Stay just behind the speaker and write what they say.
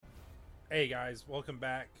Hey guys, welcome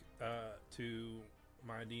back to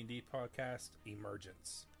my D&D podcast,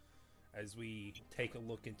 Emergence, as we take a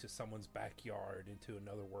look into someone's backyard, into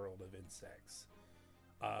another world of insects.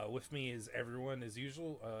 With me is everyone as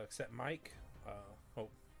usual, except Mike.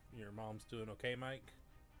 Hope your mom's doing okay, Mike.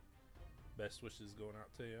 Best wishes going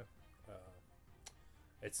out to you.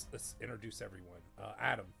 Let's introduce everyone.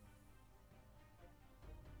 Adam.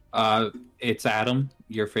 It's Adam,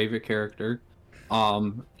 your favorite character.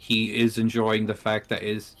 He is enjoying the fact that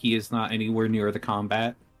he is not anywhere near the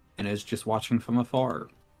combat and is just watching from afar,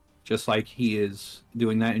 just like he is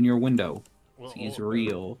doing that in your window. He's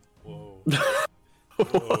real. Whoa.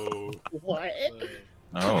 Whoa. What?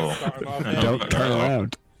 Oh. Don't turn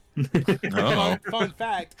around. Oh. Fun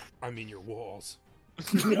fact, I'm in your walls.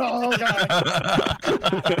 Oh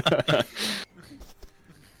god.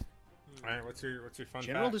 All right, what's your fun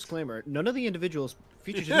General fact? disclaimer: none of the individuals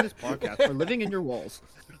featured in this podcast are living in your walls.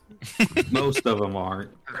 Most of them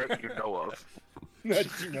aren't. That you know of. That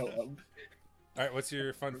you know of. All right, what's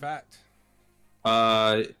your fun fact?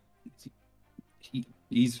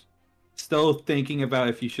 He's still thinking about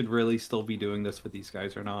if you should really still be doing this with these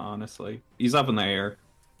guys or not. Honestly, he's up in the air.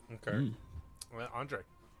 Okay. Well,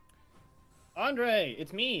 Andre,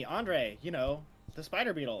 it's me, Andre. You know, the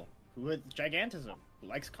spider beetle who with gigantism, who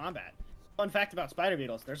likes combat. Fun fact about spider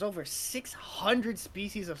beetles: there's over 600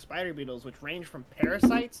 species of spider beetles, which range from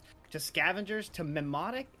parasites to scavengers to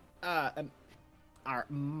memotic, are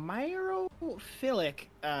myrophilic,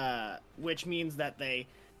 which means that they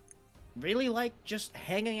really like just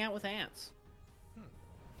hanging out with ants.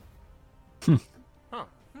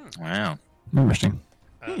 Wow. Interesting.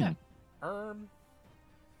 Yeah.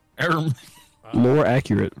 Lore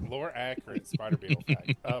accurate. Lore accurate spider beetle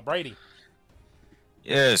fact. Brady.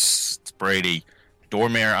 Yes, it's Brady.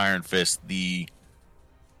 Dormare Iron Fist, the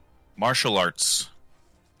martial arts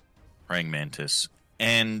praying mantis.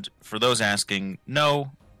 And for those asking,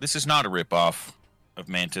 no, this is not a ripoff of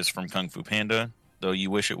Mantis from Kung Fu Panda, though you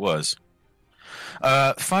wish it was.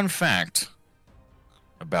 Fun fact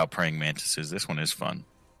about praying mantises, this one is fun.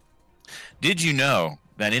 Did you know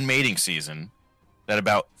that in mating season, that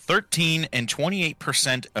about 13 and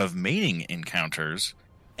 28% of mating encounters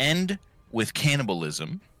end with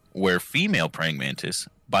cannibalism, where female praying mantis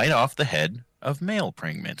bite off the head of male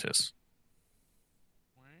praying mantis?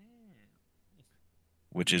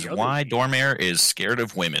 Which is why Dormare is scared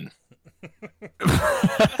of women.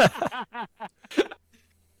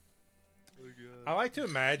 I like to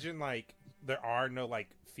imagine like there are no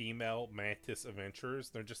like female mantis adventurers.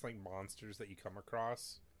 They're just like monsters that you come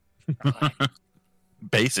across.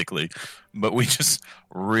 Basically, but we just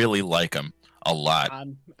really like them a lot.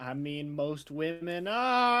 I mean, most women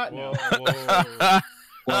are. Whoa,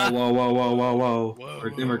 Whoa. Whoa, Our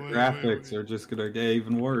demographics are just gonna get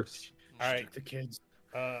even worse. All right, The kids.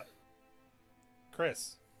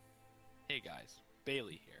 Chris. Hey guys,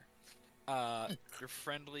 Bailey here. Your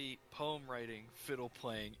friendly poem writing, fiddle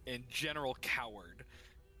playing, and general coward,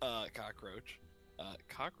 cockroach.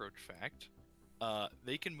 Cockroach fact: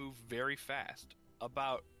 they can move very fast,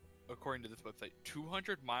 about, according to this website,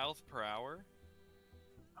 200 miles per hour.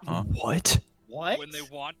 What? What? When they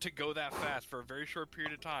want to go that fast for a very short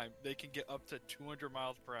period of time, they can get up to 200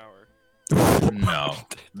 miles per hour. No,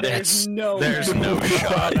 There's there's no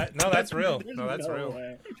shot. No, that's real. There's No, that's real.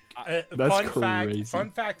 way. That's Fun crazy.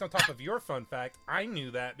 fact on top of your fun fact, I knew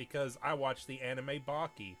that because I watched the anime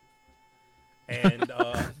Baki. And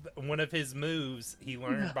one of his moves he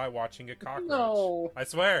learned by watching a cockroach. No. I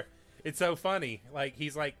swear. It's so funny. Like,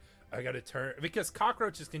 he's like, I gotta turn... Because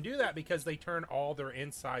cockroaches can do that because they turn all their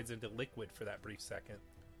insides into liquid for that brief second.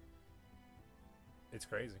 It's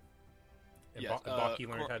crazy. And Yes, Baki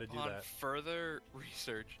learned how to do upon that. further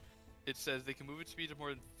research, it says they can move at speeds of more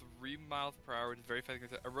than 3 miles per hour, which is very fast.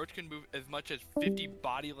 A roach can move as much as 50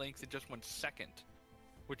 body lengths in just 1 second,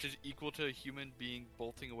 which is equal to a human being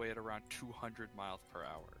bolting away at around 200 miles per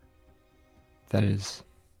hour. That is.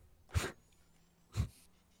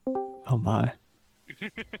 Oh my.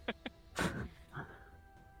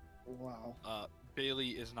 Wow. Bailey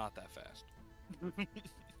is not that fast.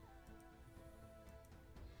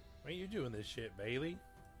 Why are you doing this shit, Bailey?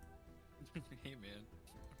 Hey man,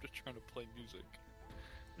 I'm just trying to play music.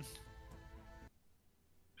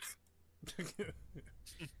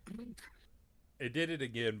 It did it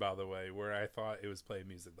again, by the way, where I thought it was playing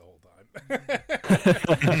music the whole time.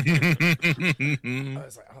 I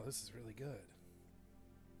was like, oh, this is really good.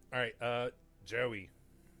 All right, Joey.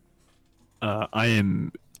 I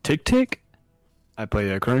am Tick Tick. I play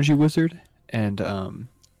a Chronology Wizard, and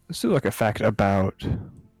let's do like a fact about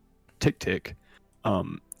Tick Tick.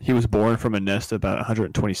 He was born from a nest of about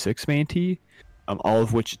 126 manatee, all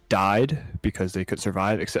of which died because they couldn't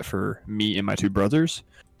survive, except for me and my two brothers,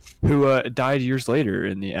 who died years later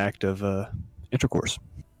in the act of intercourse.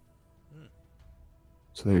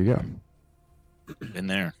 So there you go. Been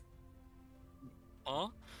there. Huh?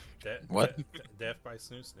 What? Death by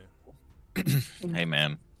snoo snoo. Hey,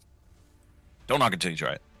 man. Don't knock it till you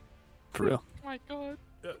try it. For real. Oh my god.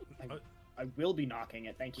 I will be knocking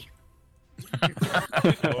it. Thank you.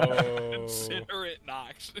 Oh. Consider it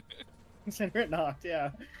knocked. Consider it knocked.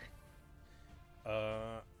 Yeah.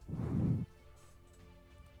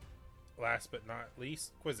 Last but not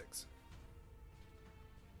least, Quizzix.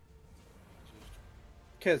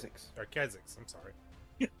 Kezix. Or Kezix, I'm sorry.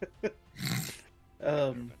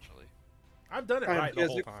 Eventually. I've done it I am right the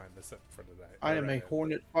whole Kezix. time, except for today. I am a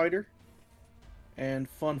Hornet fighter. And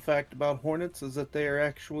fun fact about Hornets is that they are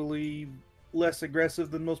actually less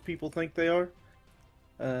aggressive than most people think they are.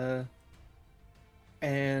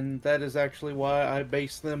 And that is actually why I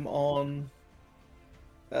base them on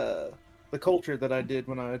the culture that I did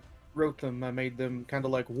when I wrote them. I made them kind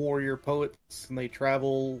of like warrior poets, and they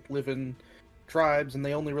travel, live in tribes, and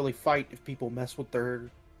they only really fight if people mess with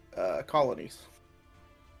their colonies.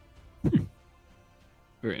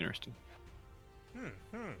 Very interesting.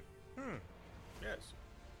 Yes.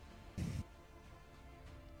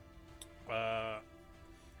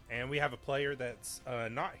 And we have a player that's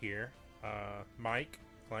not here, Mike,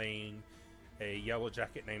 playing a yellow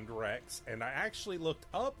jacket named Rex. And I actually looked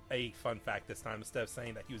up a fun fact this time instead of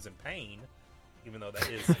saying that he was in pain, even though that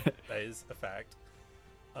is a fact.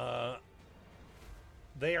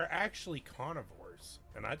 They are actually carnivores,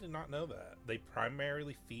 and I did not know that. They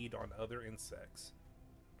primarily feed on other insects.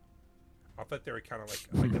 I thought they were kind of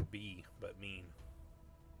like a bee, but mean.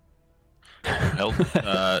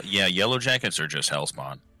 Yeah, yellow jackets are just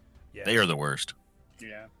hellspawn. Yeah. They are the worst.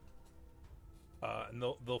 Yeah. And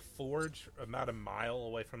they'll forage about a mile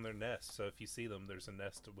away from their nest. So if you see them, there's a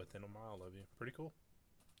nest within a mile of you. Pretty cool.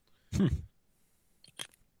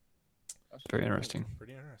 Very interesting.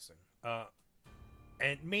 Pretty interesting.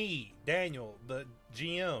 And me, Daniel, the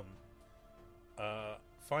GM.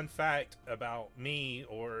 Fun fact about me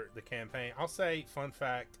or the campaign. I'll say fun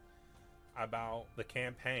fact about the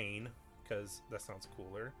campaign because that sounds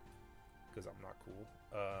cooler. Because I'm not cool.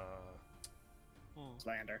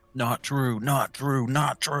 Slander. Not true. Not true.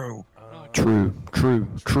 Not true. True.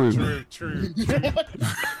 True.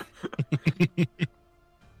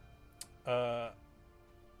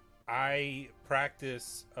 I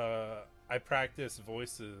practice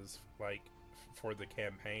voices like for the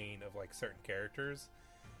campaign of like certain characters,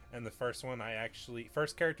 and the first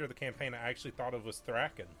character of the campaign I actually thought of was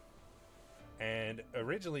Thraken, and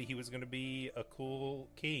originally he was going to be a cool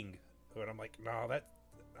king, but I'm like, no, I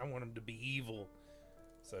want him to be evil,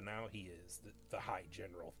 so now he is the High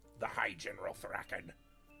General Thraken.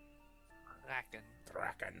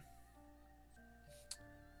 Thraken.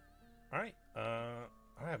 All right.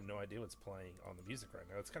 I have no idea what's playing on the music right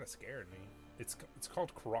now. It's kind of scaring me. It's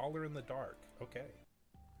called Crawler in the Dark. Okay.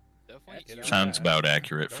 Definitely. Sounds about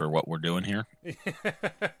accurate for what we're doing here.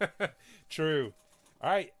 True.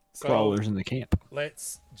 All right. So Crawlers in the camp.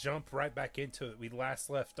 let's jump right back into it. We last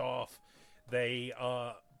left off. They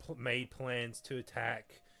made plans to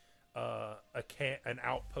attack an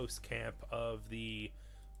outpost camp of the.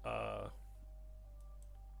 Oh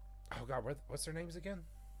God, what's their names again?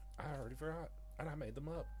 I already forgot. And I made them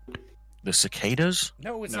up. The cicadas?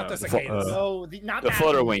 No, it's No, not the the cicadas. No, not The that.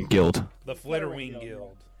 Flutterwing Guild. The Flitterwing Flitterwing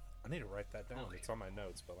Guild. I need to write that down. It's on my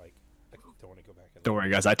notes, but like, I don't want to go back and Don't worry,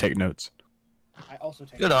 guys. I take notes. I also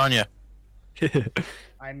take. Good on you.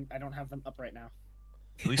 I don't have them up right now.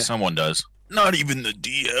 At least someone does. Not even the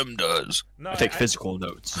DM does. No, I take physical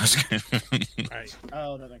notes. Alright.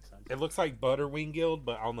 Oh, that makes sense. It looks like Butterwing Guild,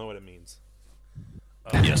 but I'll know what it means.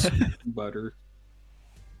 Yes. Butter.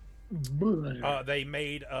 They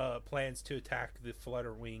made plans to attack the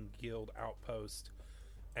Flutterwing Guild outpost,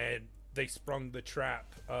 and they sprung the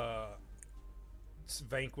trap,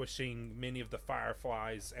 vanquishing many of the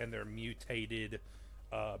fireflies and their mutated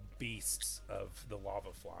beasts of the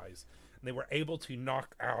lava flies. And they were able to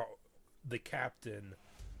knock out the captain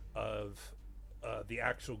of the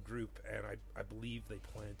actual group, and I believe they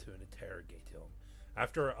plan to interrogate him.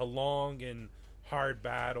 After a long and hard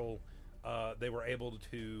battle, they were able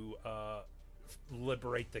to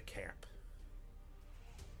liberate the camp.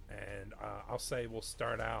 And I'll say we'll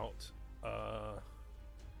start out.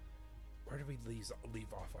 Where do we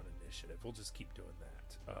leave off on initiative? We'll just keep doing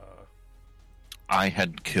that. I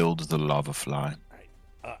had killed the lava fly.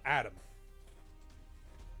 All right. Adam.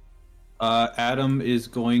 Adam is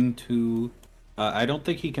going to I don't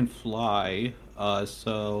think he can fly,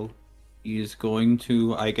 so he's going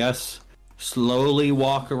to, I guess, slowly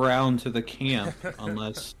walk around to the camp,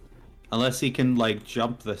 unless he can like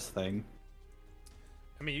jump this thing.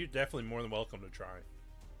 I mean, you're definitely more than welcome to try.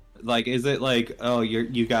 Like, is it like, oh,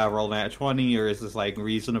 you gotta roll that 20, or is this like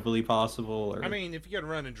reasonably possible? Or I mean, if you gotta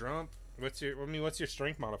run and jump, what's your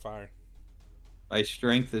strength modifier? my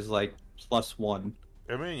strength is like +1.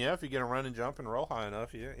 I mean, yeah, if you get a run and jump and roll high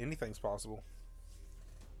enough, yeah, anything's possible.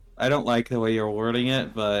 I don't like the way you're wording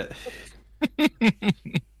it, but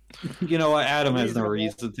you know what? Adam has no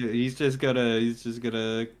reason to. He's just gonna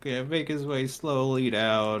make his way slowly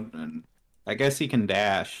down, and I guess he can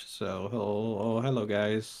dash. So, hello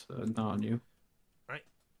guys, not on you. All right,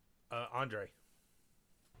 Andre.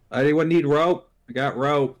 Anyone need rope? I got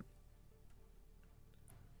rope.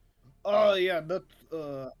 Oh yeah, but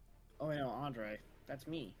oh no, Andre, that's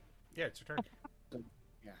me. Yeah, it's your turn.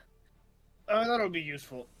 That'll be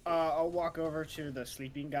useful. I'll walk over to the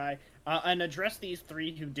sleeping guy and address these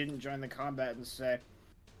three who didn't join the combat and say,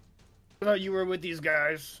 "Oh, you were with these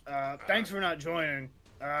guys. Thanks for not joining.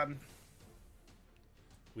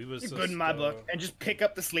 We was You're good in my book." And just pick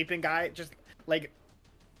up the sleeping guy, just like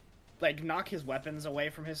knock his weapons away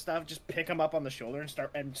from his stuff. Just pick him up on the shoulder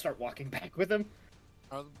and start walking back with him.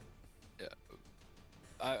 Yeah.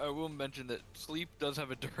 I will mention that sleep does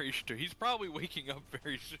have a duration too. He's probably waking up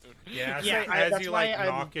very soon. Yeah, Yeah, as that's you why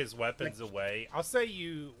knock his weapons away, I'll say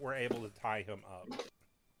you were able to tie him up,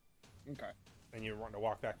 Okay. and you're wanting to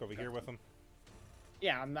walk back over here with him.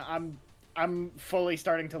 Yeah, I'm fully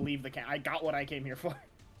starting to leave the camp. I got what I came here for.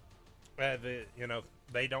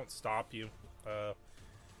 They don't stop you.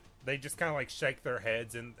 They just kind of like shake their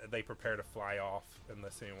heads and they prepare to fly off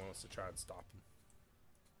unless anyone wants to try and stop them.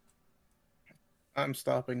 I'm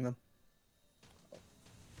stopping them.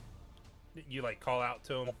 You like call out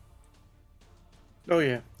to them. Oh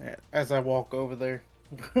yeah, as I walk over there.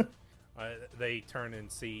 They turn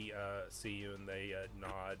and see you and they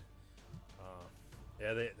nod.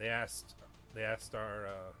 They asked our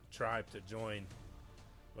tribe to join,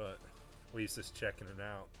 but we was just checking it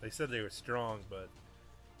out. They said they were strong, but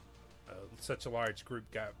such a large group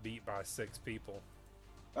got beat by 6 people.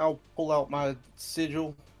 I'll pull out my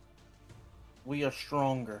sigil. We are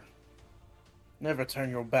stronger. Never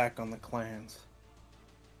turn your back on the clans.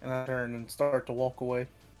 And I turn and start to walk away.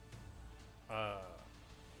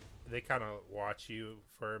 They kind of watch you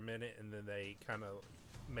for a minute, and then they kind of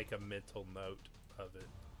make a mental note of it,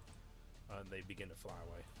 and they begin to fly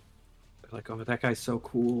away. Like, oh, that guy's so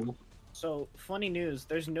cool. So, funny news,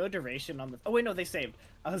 there's no duration on the... Oh, wait, no, they saved.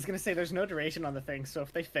 I was going to say there's no duration on the thing, so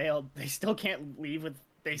if they failed, they still can't leave with...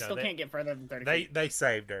 They can't get further than 30 feet. They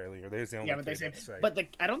saved earlier. There's the only but they saved. But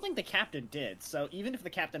I don't think the captain did, so even if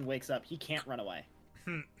the captain wakes up, he can't run away.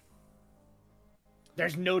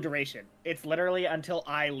 There's no duration. It's literally until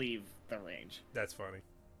I leave the range. That's funny.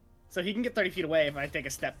 So he can get 30 feet away. If I take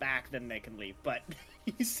a step back, then they can leave. But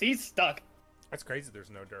he's stuck. That's crazy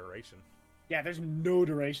there's no duration. Yeah, there's no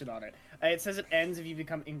duration on it. It says it ends if you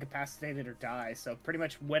become incapacitated or die, so pretty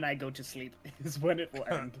much when I go to sleep is when it will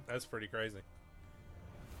end. That's pretty crazy.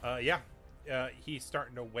 He's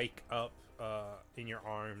starting to wake up in your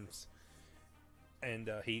arms, and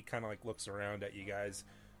he kind of like looks around at you guys.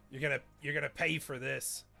 You're gonna pay for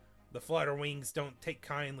this. The Flutter Wings don't take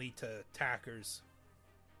kindly to tackers.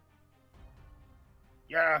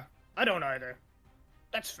 Yeah, I don't either.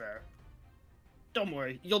 That's fair. Don't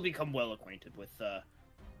worry, you'll become well acquainted with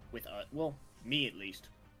well, me at least.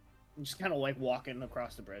 I'm just kind of like walking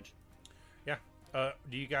across the bridge. Yeah.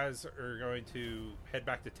 Do you guys are going to head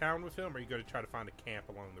back to town with him, or are you going to try to find a camp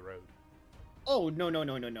along the road? Oh, no.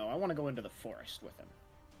 I want to go into the forest with him.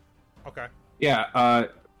 Okay. Yeah,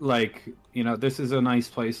 this is a nice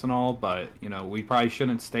place and all, but, we probably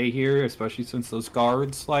shouldn't stay here, especially since those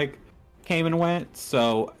guards, came and went.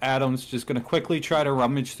 So Adam's just going to quickly try to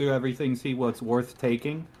rummage through everything, see what's worth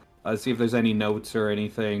taking, see if there's any notes or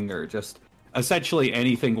anything, or just essentially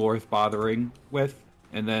anything worth bothering with,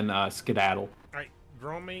 and then skedaddle. Alright,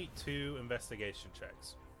 roll me 2 investigation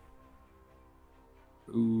checks.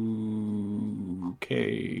 Ooh,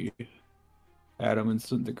 okay. Adam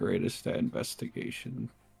isn't the greatest at investigation.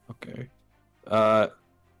 Okay.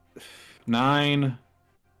 9.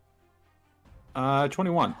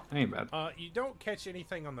 21. That ain't bad. You don't catch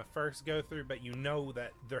anything on the first go through, but you know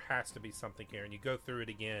that there has to be something here, and you go through it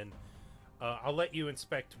again. I'll let you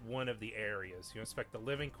inspect one of the areas. You inspect the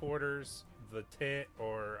living quarters, the tent,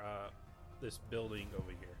 or this building over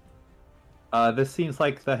here. This seems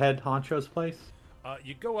like the head honcho's place.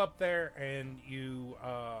 You go up there and you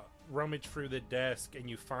rummage through the desk and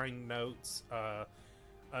you find notes.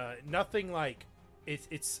 Nothing like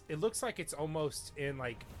it looks like it's almost in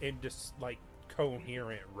just like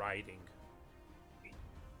coherent writing.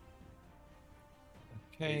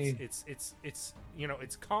 Okay. It's it's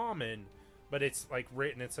common, but it's like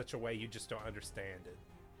written in such a way you just don't understand it.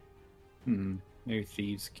 Maybe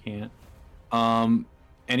thieves can't.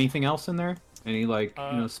 Anything else in there? Any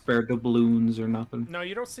spare doubloons or nothing? No,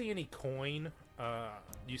 you don't see any coin.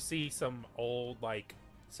 You see some old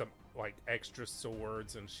some extra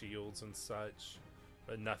swords and shields and such,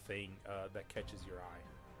 but nothing that catches your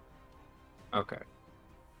eye. Okay.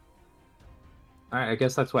 All right, I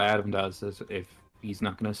guess that's what Adam does. Is if he's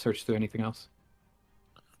not going to search through anything else.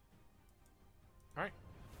 All right.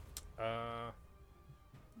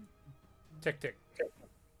 Tick tick.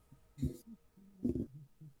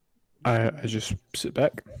 I just sit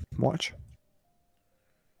back, watch.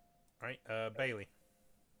 All right, Bailey.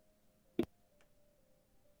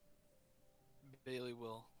 Bailey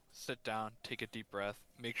will sit down, take a deep breath,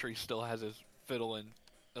 make sure he still has his fiddle and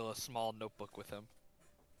a small notebook with him.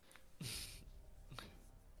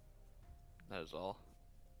 That is all.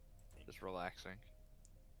 Just relaxing.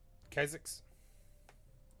 Kezix.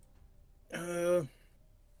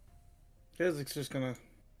 Kezik's just gonna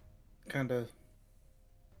kind of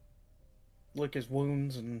lick his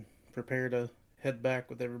wounds and prepare to head back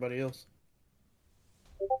with everybody else.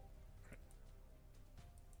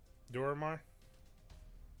 Doramar.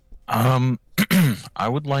 I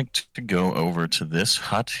would like to go over to this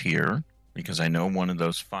hut here because I know one of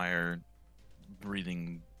those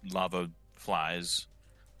fire-breathing lava flies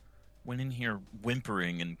went in here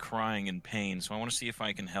whimpering and crying in pain, so I want to see if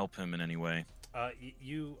I can help him in any way.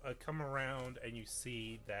 You come around and you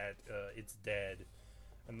see that it's dead,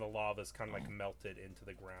 and the lava's kind of melted into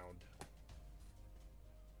the ground.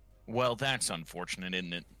 Well, that's unfortunate,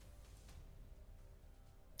 isn't it?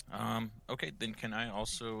 Okay, then can I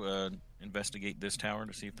also investigate this tower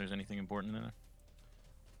to see if there's anything important in there?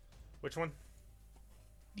 Which one?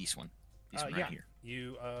 This one. This one right here.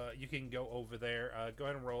 You can go over there. Go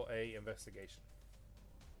ahead and roll a investigation.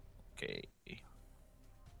 Okay.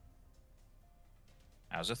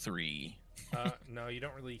 How's a 3? No, you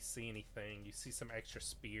don't really see anything. You see some extra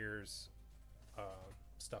spears,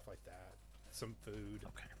 stuff like that. Some food.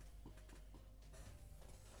 Okay.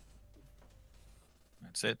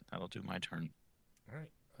 That's it. That'll do my turn. All right.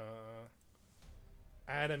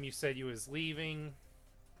 Adam, you said you was leaving.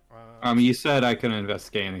 You said I couldn't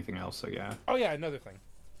investigate anything else, so yeah. Oh yeah, another thing.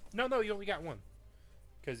 No, you only got one,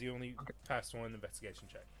 because you only passed one investigation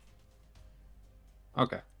check.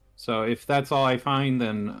 Okay. So if that's all I find,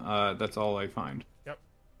 then that's all I find. Yep.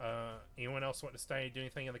 Anyone else want to stay, do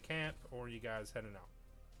anything in the camp, or are you guys heading out?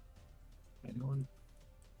 Anyone?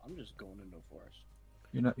 I'm just going into the forest.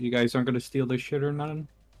 You guys aren't gonna steal their shit or nothing?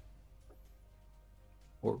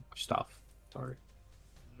 Or stuff. Sorry.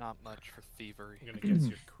 Not much for thievery. I'm gonna guess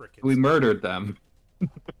your crickets. We murdered them.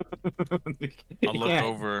 I'll look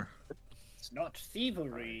over. It's not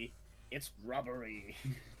thievery, it's robbery.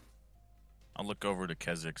 I'll look over to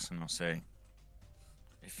Kezix and I'll say,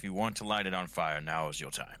 if you want to light it on fire, now is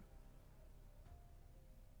your time.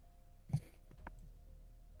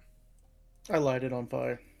 I light it on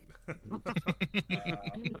fire.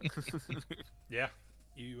 Yeah,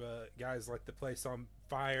 you guys light the place on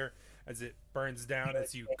fire as it burns down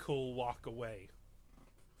as you cool walk away.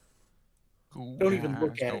 Cool Don't even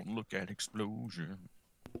look guys, at it. Don't look at explosion.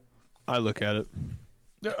 I look at it.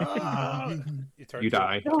 You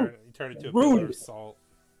die. You turn into a pillar of salt.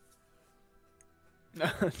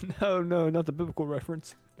 No, not the biblical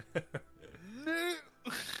reference.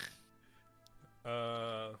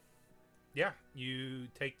 Yeah, you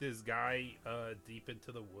take this guy deep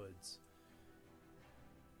into the woods.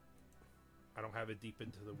 I don't have a deep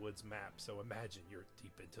into the woods map, so imagine you're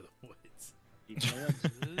deep into the woods.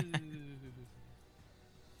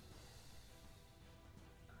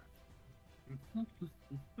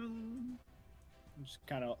 Just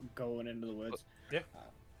kind of going into the woods. Yeah.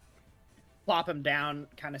 Plop him down,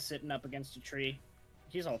 kind of sitting up against a tree.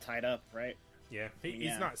 He's all tied up, right? Yeah,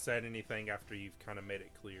 he's not said anything after you've kind of made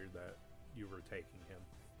it clear that you were taking him.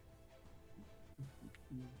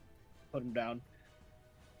 Put him down.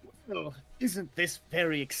 Well, isn't this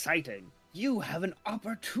very exciting? You have an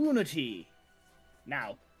opportunity.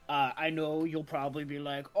 Now, I know you'll probably be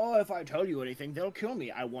like, oh, if I tell you anything, they'll kill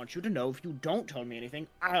me. I want you to know if you don't tell me anything,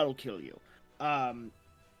 I'll kill you.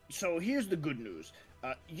 So here's the good news.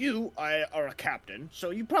 You are a captain, so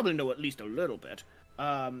you probably know at least a little bit.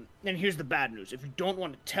 And here's the bad news. If you don't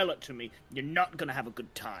want to tell it to me, you're not going to have a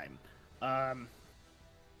good time.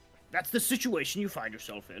 That's the situation you find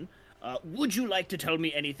yourself in. Would you like to tell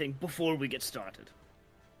me anything before we get started?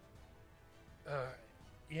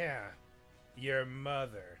 Yeah, your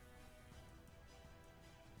mother.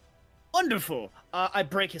 Wonderful. I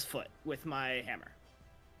break his foot with my hammer.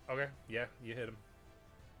 Okay, yeah, you hit him.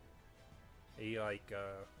 He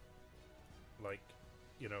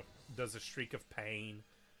does a streak of pain,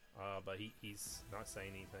 but he's not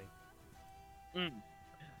saying anything.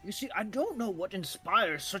 You see, I don't know what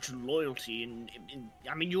inspires such loyalty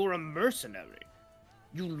I mean, you're a mercenary.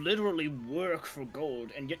 You literally work for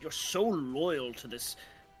gold, and yet you're so loyal to this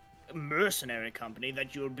mercenary company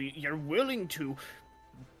that you're willing to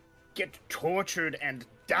get tortured and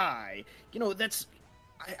die. You know,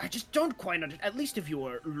 I just don't quite understand. At least if you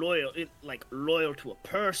were loyal to a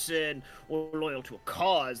person or loyal to a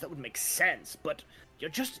cause, that would make sense. But you're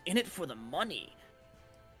just in it for the money.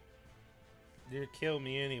 You'd kill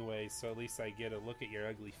me anyway, so at least I get a look at your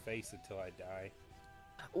ugly face until I die.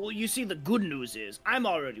 Well, you see, the good news is I'm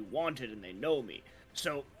already wanted and they know me,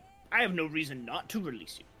 so I have no reason not to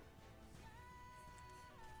release you.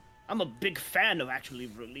 I'm a big fan of actually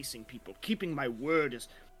releasing people. Keeping my word is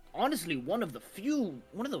honestly one of the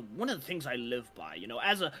things I live by. You know,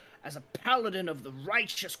 as a paladin of the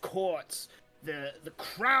righteous courts, the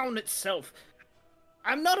crown itself.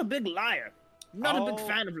 I'm not a big liar. I'm not a big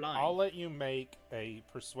fan of lying. I'll let you make a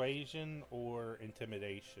persuasion or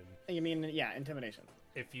intimidation. You mean, yeah, intimidation.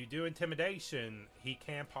 If you do intimidation, he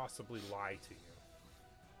can possibly lie to you.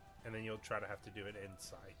 And then you'll try to have to do an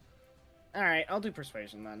insight. Alright, I'll do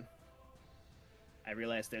persuasion then. I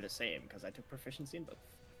realize they're the same because I took proficiency in both.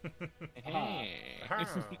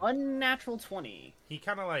 Unnatural 20. He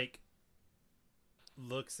kind of like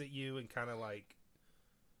looks at you and kind of like,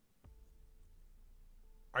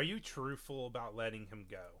 are you truthful about letting him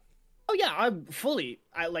go? Oh yeah, I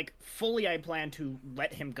plan to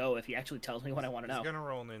let him go if he actually tells me what I want to know. He's gonna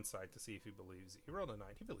roll an insight to see if he believes you. He rolled a 9.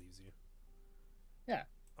 He believes you. Yeah.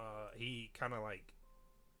 He kind of like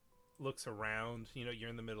looks around. You know, you're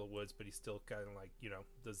in the middle of the woods, but he's still kind of like, you know,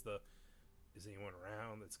 is anyone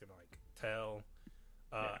around that's gonna like tell?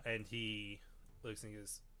 And he looks and he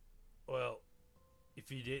goes, well, if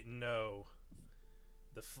you didn't know,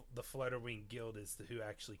 the Flutterwing Guild is who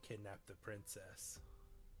actually kidnapped the princess.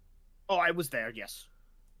 Oh, I was there, yes.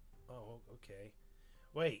 Oh, okay.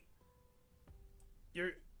 Wait. You're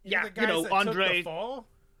yeah, the guys that Andre... took the fall?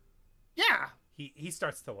 Yeah. He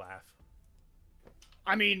starts to laugh.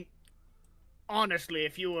 I mean, honestly,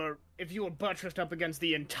 if you were buttressed up against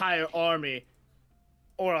the entire army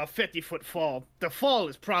or a 50-foot fall, the fall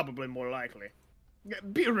is probably more likely.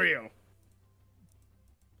 Be real.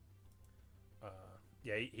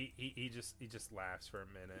 Yeah, he just laughs for a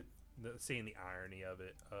minute, seeing the irony of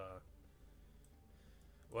it.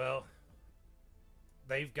 Well,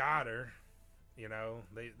 they've got her, you know.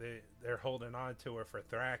 They're holding on to her for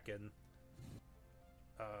Thraken,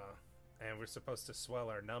 and we're supposed to swell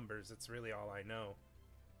our numbers. That's really all I know.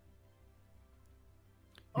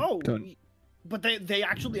 Oh, but they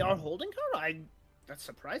actually are holding her? That's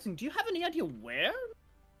surprising. Do you have any idea where?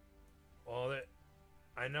 Well,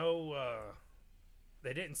 I know.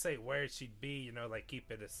 They didn't say where she'd be, you know, like keep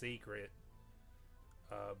it a secret.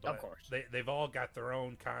 But of course. They've all got their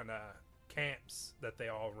own kind of camps that they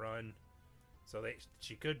all run. So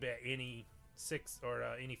she could be at any 6 or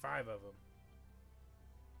any 5 of them.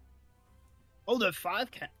 Oh, there are 5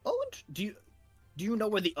 camps. Oh, do you know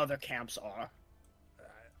where the other camps are?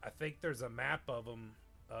 I think there's a map of them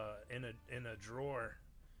in a drawer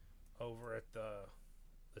over at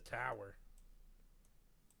the tower.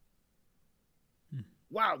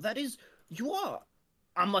 Wow, you are.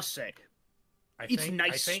 I must say, it's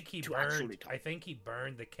nice I think he to burned, actually talk. I think he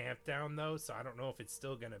burned the camp down though, so I don't know if it's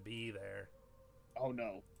still gonna be there. Oh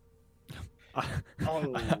no.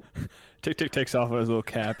 Oh. Tick takes off his little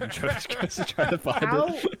cap and tries to find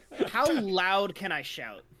it. How loud can I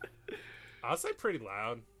shout? I'll say pretty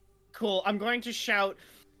loud. Cool. I'm going to shout,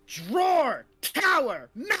 drawer, tower,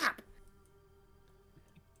 map.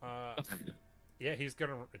 Yeah, he's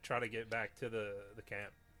gonna try to get back to the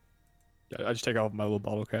camp. I just take off my little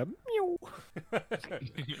bottle cap.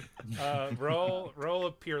 Roll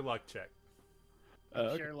a pure luck check.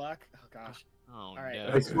 Pure luck. Oh gosh. Oh, all right.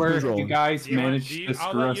 no. I swear, if you guys manage to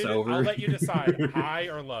screw us over. I'll let you decide, high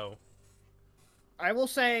or low. I will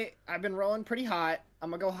say I've been rolling pretty hot. I'm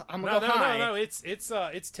gonna go high. No. It's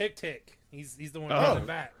Tick. He's the one holding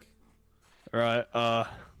back. All right.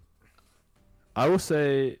 I will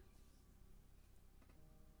say,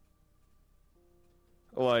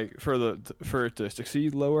 like, for it to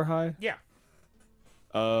succeed, low or high? Yeah.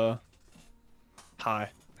 High.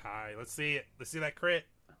 High. Let's see it. Let's see that crit.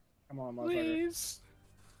 Come on, motherfucker. Please.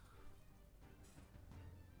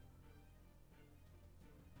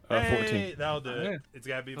 Hey, 14. that'll do it. Yeah. It's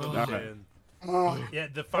gotta be Oh. above Okay. 10. Oh, Yeah,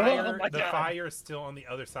 the Oh my the God. fire is still on the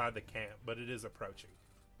other side of the camp, but it is approaching.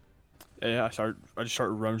 Yeah, I just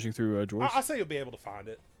start rummaging through drawers. I'll say you'll be able to find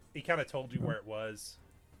it. He kind of told you where it was.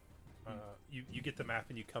 You get the map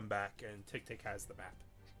and you come back, and Tic Tic has the map.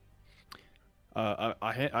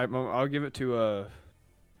 I'll give it to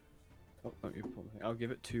I'll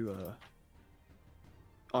give it to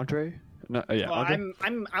Andre. No, yeah, Well, Andre.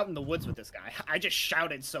 I'm out in the woods with this guy. I just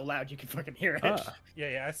shouted so loud you can fucking hear it. Ah,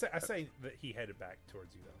 Yeah. I say that he headed back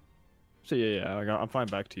towards you though. so yeah, I'm fine.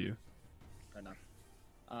 Back to you. Right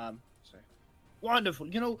on. Sorry. Wonderful.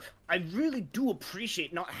 You know, I really do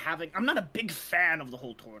appreciate not having. I'm not a big fan of the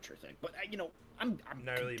whole torture thing, but you know, I'm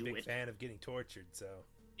Not really a do big it. fan of getting tortured, so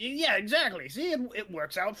Yeah, exactly. See, it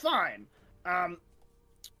works out fine. Man,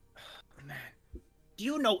 do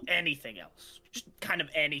you know anything else? Just kind of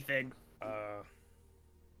anything.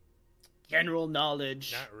 General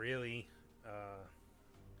knowledge. not really.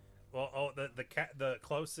 Well, the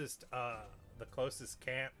closest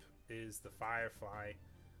camp is the Firefly.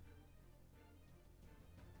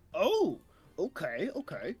 Oh, okay.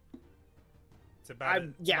 It's about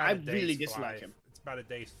I really day's dislike fly. him. It's about a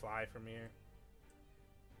day's fly from here.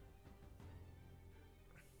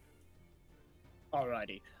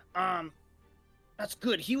 Alrighty. That's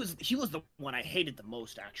good. He was the one I hated the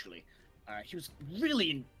most, actually. He was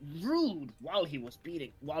really rude while he was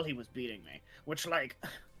beating me. Which, like,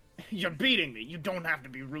 you're beating me. You don't have to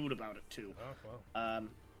be rude about it too. Oh well.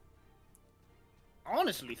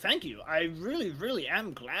 Honestly, thank you. I really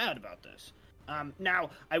am glad about this.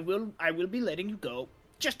 Now I will be letting you go.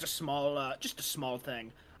 Just a small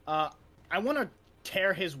thing. I want to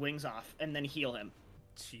tear his wings off and then heal him.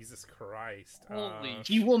 Jesus Christ. Holy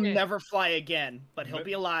He will shit. never fly again, but he'll Ma-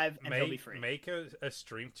 be alive and he'll be free. Make a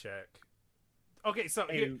stream check. Okay, so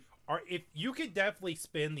Hey. if you could definitely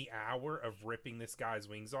spend the hour of ripping this guy's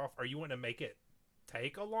wings off, are you want to make it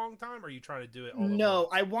take a long time, or are you trying to do it all No,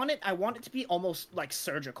 at I want it to be almost like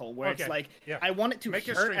surgical, where it's Okay, like yeah. I want it to Make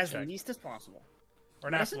a hurt strength as check. least as possible. Or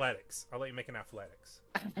an What is it? athletics. I'll let you make an athletics.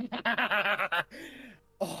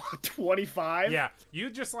 Oh, 25? Yeah,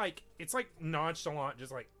 you just like, it's like nonchalant,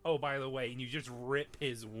 just like, oh, by the way, and you just rip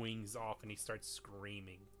his wings off and he starts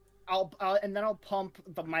screaming. And then I'll pump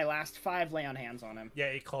my last 5 lay on hands on him. Yeah,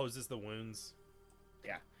 it closes the wounds.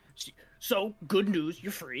 Yeah. So, good news,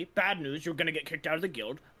 you're free. Bad news, you're gonna get kicked out of the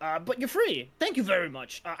guild. But you're free. Thank you very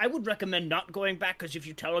much. I would recommend not going back, because if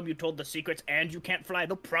you tell them you told the secrets and you can't fly,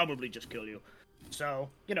 they'll probably just kill you. So,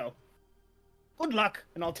 you know, good luck,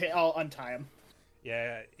 and I'll untie him.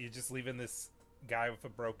 Yeah, you're just leaving this guy with a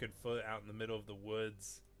broken foot out in the middle of the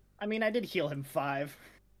woods. I mean, I did heal him 5.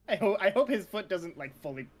 I hope his foot doesn't, like,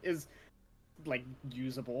 fully... is, like,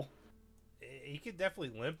 usable. He could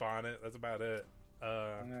definitely limp on it. That's about it.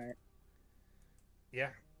 Alright. Yeah.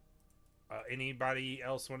 Anybody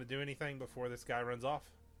else want to do anything before this guy runs off?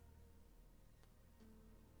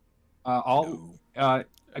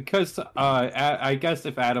 Because I guess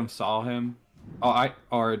if Adam saw him,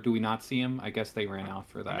 or do we not see him? I guess they ran out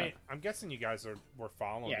for that. I mean, I'm guessing you guys were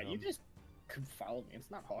following Yeah, him. you just could follow me.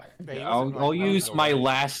 It's not hard. Yeah, he I'll wasn't, like, use running my away.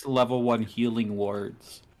 last level 1 healing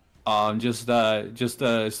words. Just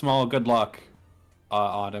a small good luck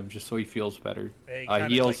on him, just so he feels better. It He kinda,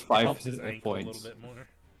 heals like, 5 helps his hit ankle points. A little bit more.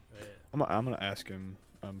 Yeah. I'm gonna ask him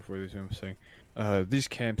before we do what I'm saying. These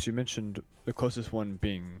camps you mentioned, the closest one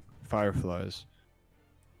being Fireflies.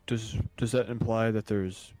 Does that imply that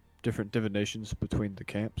there's different divinations between the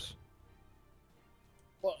camps?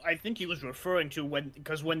 Well, I think he was referring to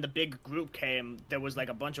because when the big group came, there was like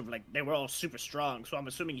a bunch of they were all super strong. So I'm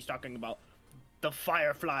assuming he's talking about the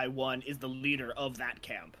Firefly one is the leader of that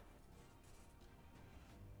camp.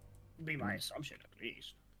 Be my assumption at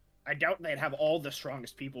least. I doubt they'd have all the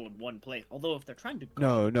strongest people in one place. Although if they're trying to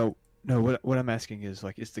No. What I'm asking is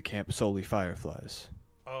is the camp solely Fireflies?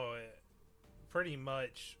 Oh, pretty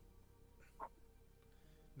much.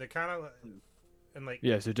 They kind of, and like,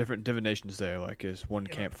 Yeah, so different divinations there. Like, is one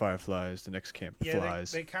Yeah. camp Fireflies, the next camp yeah,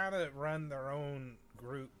 Flies. they kind of run their own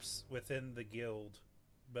groups within the guild,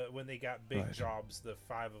 but when they got big Right. jobs, the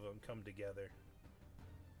 5 of them come together.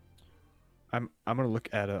 I'm gonna look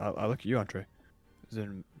at I'll look at you, Andre.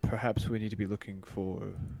 Then perhaps we need to be looking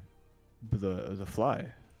for the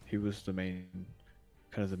Fly. He was the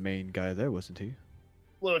main guy there, wasn't he?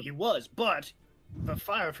 Well, he was, but the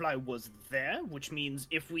Firefly was there, which means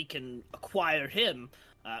if we can acquire him,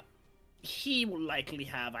 he will likely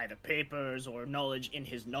have either papers or knowledge in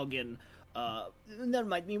his noggin that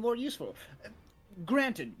might be more useful.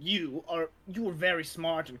 Granted, you are very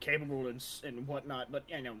smart and capable and whatnot, but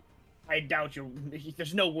I doubt you.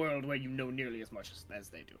 There's no world where you know nearly as much as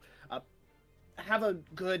they do. Have a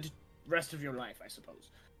good rest of your life, I suppose.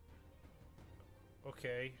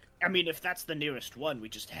 Okay. I mean, if that's the nearest one, we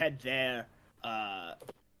just head there,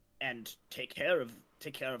 and take care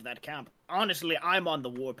of that camp. Honestly, I'm on the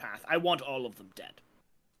warpath. I want all of them dead.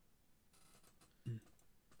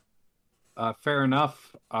 Fair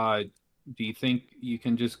enough. Do you think you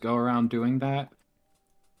can just go around doing that?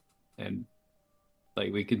 And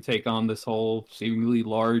like we can take on this whole seemingly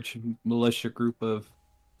large militia group of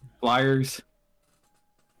flyers?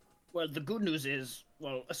 Well, the good news is,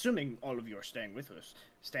 well, assuming all of you are staying with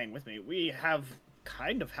me, we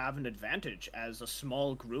kind of have an advantage. As a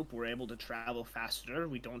small group, we're able to travel faster.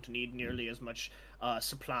 We don't need nearly as much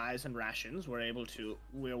supplies and rations.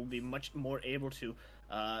 We'll be much more able to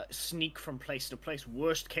sneak from place to place.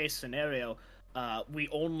 Worst case scenario, we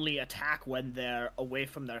only attack when they're away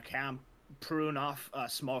from their camp, prune off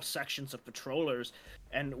small sections of patrollers,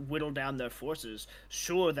 and whittle down their forces.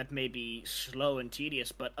 Sure, that may be slow and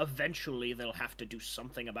tedious, but eventually they'll have to do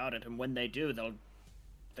something about it, and when they do,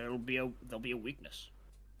 there'll be a weakness.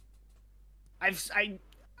 I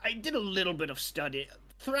did a little bit of study.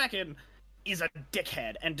 Thraken is a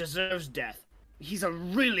dickhead and deserves death. He's a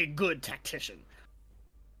really good tactician.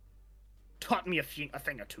 Taught me a thing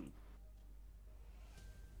or two.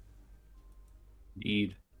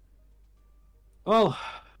 Indeed. Well,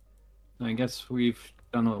 I guess we've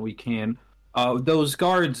done what we can. Those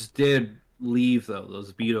guards did leave, though,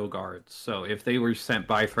 those Beto guards. So if they were sent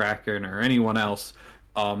by Thraken or anyone else,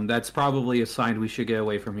 that's probably a sign we should get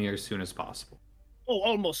away from here as soon as possible. Oh,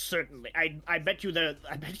 almost certainly. I bet you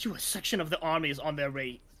a section of the army is on their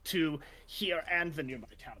way to here and the nearby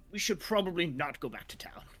town. We should probably not go back to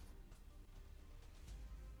town.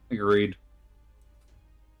 Agreed.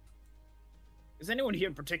 Is anyone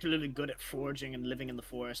here particularly good at foraging and living in the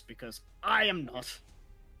forest? Because I am not.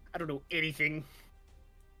 I don't know anything.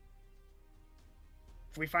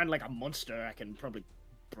 If we find like a monster, I can probably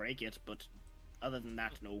break it, but other than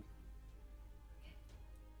that, no.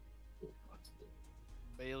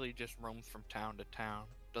 Bailey just roams from town to town.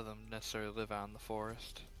 Doesn't necessarily live out in the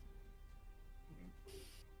forest.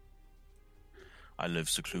 I live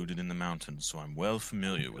secluded in the mountains, so I'm well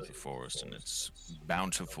familiar with the forest and its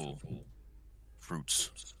bountiful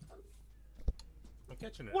fruits. I'm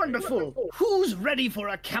catching it. Wonderful! Who's ready for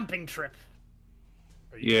a camping trip?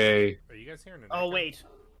 Yay. Are you guys hearing it? Oh, wait.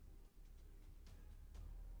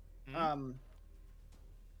 Hmm?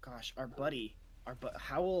 Gosh, our buddy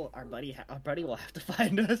will have to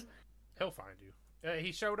find us. He'll find you.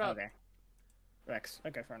 He showed up. Okay. Rex.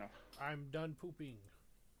 Okay, fair enough. I'm done pooping.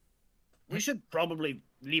 We should probably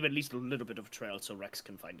leave at least a little bit of a trail so Rex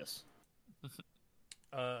can find us.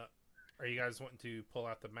 Are you guys wanting to pull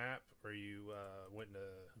out the map, or are you wanting to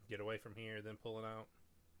get away from here, then pull it out?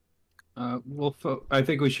 I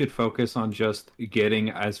think we should focus on just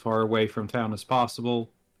getting as far away from town as possible,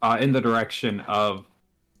 in the direction of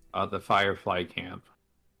the Firefly camp,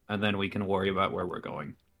 and then we can worry about where we're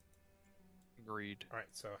going. Agreed. All right.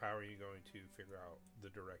 So how are you going to figure out the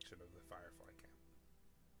direction of the Firefly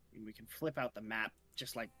camp? We can flip out the map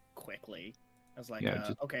just like quickly. I was like,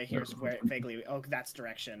 Yeah, okay, here's where vaguely. Oh, that's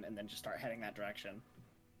direction, and then just start heading that direction.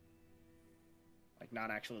 Like,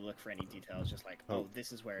 not actually look for any details. Just like, oh,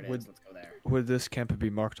 this is where it is. Let's go there. Would this camp be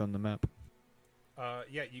marked on the map?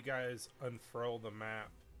 Yeah, you guys unfurl the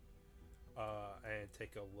map and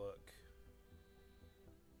take a look.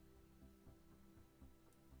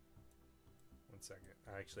 One second.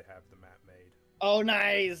 I actually have the map made. Oh,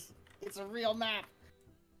 nice! It's a real map.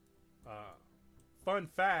 Fun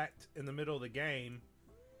fact: in the middle of the game,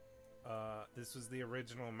 this was the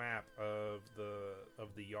original map of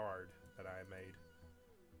the yard that I made.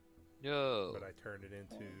 Yo. But I turned it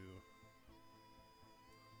into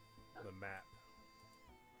the map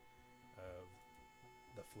of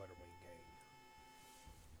the Flutterwing game.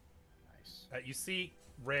 Nice. You see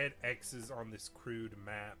red X's on this crude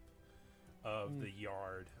map of the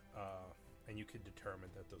yard, and you could determine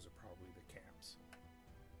that those are probably the camps.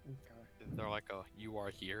 They're like a "you are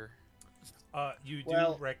here." You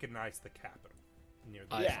do recognize the capital near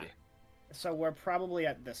the Yeah. So we're probably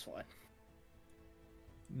at this one.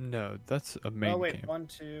 No, that's a main Oh wait, camp. 1,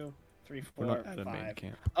 2, 3, We're 4, not at a main 5.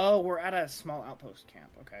 camp. Oh, we're at a small outpost camp.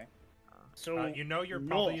 Okay. So you're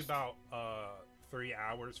probably north. about 3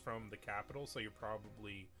 hours from the capital, so you're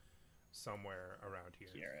probably somewhere around here.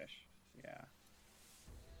 Here-ish. Yeah.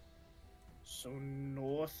 So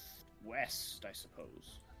northwest, I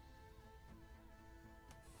suppose.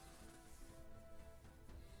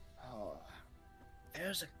 Oh,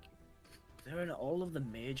 they're in all of the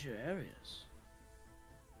major areas.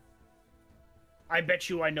 I bet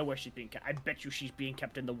you I know where she's being kept. I bet you she's being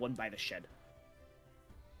kept in the one by the shed.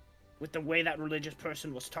 With the way that religious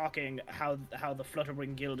person was talking, how the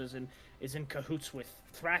Flutterwing Guild is in cahoots with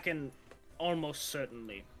Thraken, almost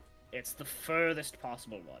certainly. It's the furthest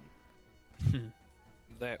possible one.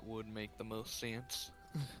 That would make the most sense.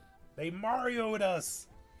 They Mario'd us.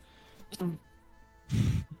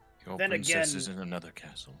 Your Then princess again- is in another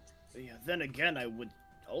castle. Yeah, then again, I would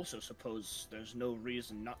also suppose there's no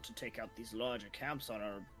reason not to take out these larger camps on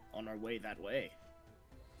our way that way.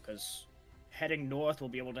 Because heading north, we'll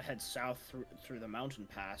be able to head south through the mountain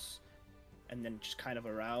pass, and then just kind of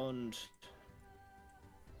around,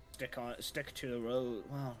 stick to the road.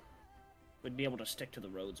 Well, we'd be able to stick to the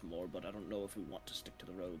roads more, but I don't know if we want to stick to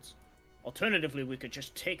the roads. Alternatively, we could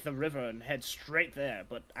just take the river and head straight there,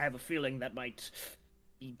 but I have a feeling that might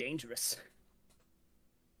be dangerous.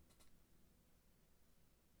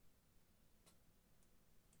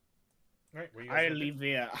 Right, where you guys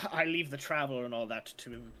looking? I leave the travel and all that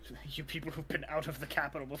to you people who've been out of the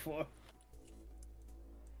capital before.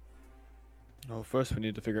 Well, first we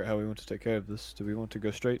need to figure out how we want to take care of this. Do we want to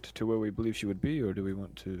go straight to where we believe she would be, or do we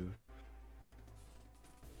want to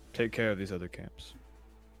take care of these other camps?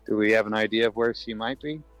 Do we have an idea of where she might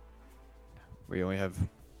be? We only have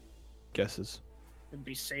guesses. It'd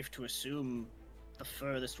be safe to assume the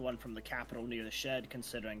furthest one from the capital near the shed,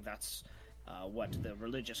 considering that's what the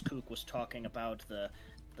religious kook was talking about. The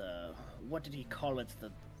what did he call it?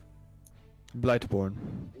 The Blightborn.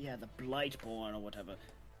 Yeah, the Blightborn or whatever.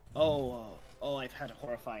 Oh, I've had a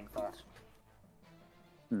horrifying thought.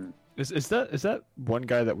 Is that one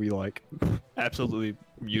guy that we like absolutely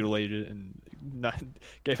mutilated and not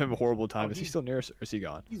gave him a horrible time? Is he still near us, or is he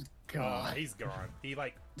gone? He's gone. He's gone. He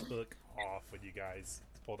like took off when you guys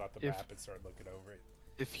pulled out the map and started looking over it.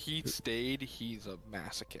 If he stayed, he's a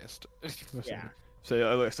masochist. Yeah.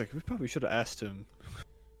 So it's like we probably should have asked him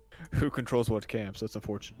who controls what camps. That's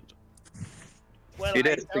unfortunate. Well, He I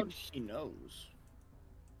did. doubt he knows.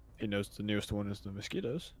 He knows the nearest one is the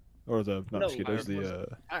mosquitoes, or the not No, mosquitoes, the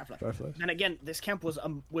Firefly. fireflies. Then again, this camp was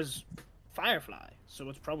Firefly, so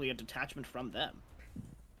it's probably a detachment from them.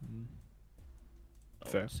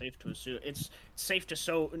 So Fair. it's safe to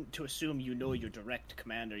assume to assume you know your direct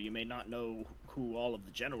commander. You may not know who all of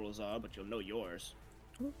the generals are, but you'll know yours.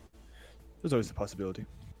 There's always a possibility.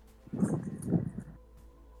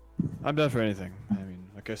 I'm down for anything. I mean,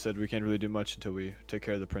 like I said, we can't really do much until we take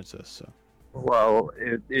care of the princess. So. Well,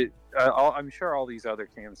 I'm sure all these other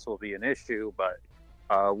camps will be an issue, but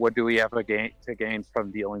what do we have to gain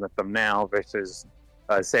from dealing with them now versus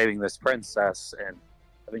saving this princess and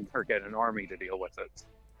having her get an army to deal with it?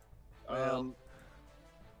 Well,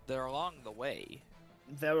 they're along the way.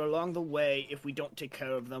 They're along the way. If we don't take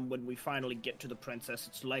care of them when we finally get to the princess,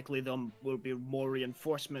 it's likely there will be more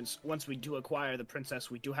reinforcements. Once we do acquire the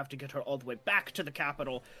princess, we do have to get her all the way back to the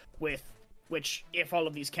capital, which, if all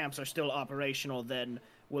of these camps are still operational, then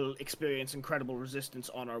we'll experience incredible resistance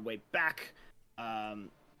on our way back.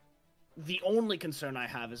 The only concern I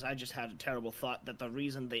have is I just had a terrible thought that the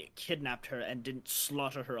reason they kidnapped her and didn't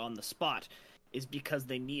slaughter her on the spot is because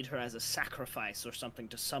they need her as a sacrifice or something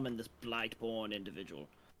to summon this Blightborn individual,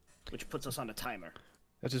 which puts us on a timer.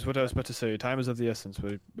 That's just what I was about to say. Time is of the essence.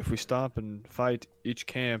 But if we stop and fight each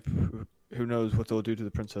camp, who knows what they'll do to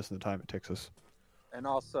the princess in the time it takes us. And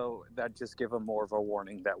also, that just give them more of a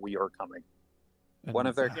warning that we are coming. And One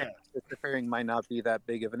of their camps interfering might not be that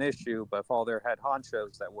big of an issue, but if all their head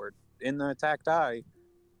honchos that were in the attack die,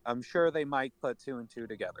 I'm sure they might put two and two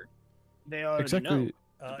together. They already exactly. know.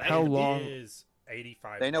 How It long? is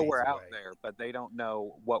 85 They know days we're out away. there, but they don't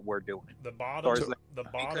know what we're doing. The bottom, So- the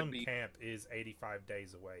could bottom be- camp is 85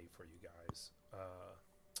 days away for you guys.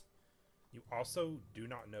 You also do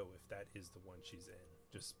not know if that is the one she's in.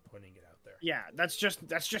 Just putting it out there. Yeah, that's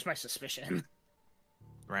just my suspicion.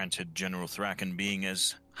 Granted, General Thraken being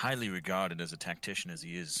as highly regarded as a tactician as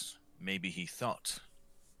he is, maybe he thought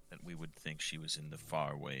that we would think she was in the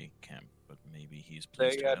faraway camp, but maybe he's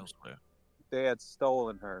placed They her had- elsewhere. They had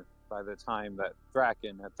stolen her by the time that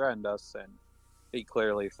Draken had threatened us, and he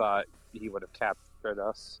clearly thought he would have captured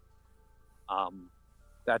us.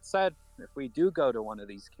 That said, if we do go to one of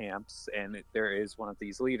these camps and there is one of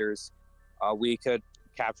these leaders, we could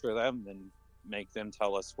capture them and make them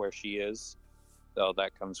tell us where she is. Though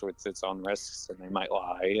that comes with its own risks, and they might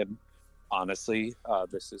lie. And honestly,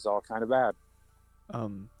 this is all kind of bad.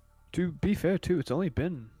 To be fair, too, it's only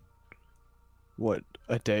been what,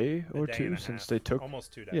 a day A or day two and a since half. they took.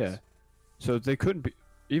 Almost 2 days. Yeah, so they couldn't be.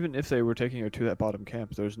 Even if they were taking her to that bottom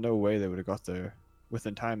camp, there's no way they would have got there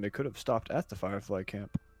within time. They could have stopped at the Firefly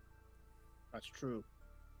camp. That's true.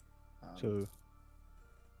 So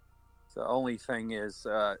The only thing is,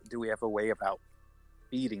 do we have a way about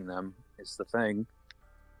beating them? Is the thing.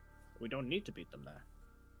 We don't need to beat them there.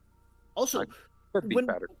 Also, Could be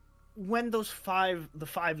better. when the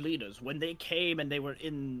five leaders, when they came and they were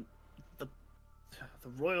in the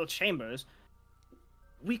royal chambers,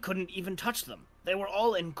 we couldn't even touch them. They were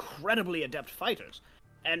all incredibly adept fighters.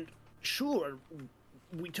 And sure,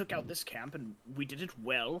 we took out this camp and we did it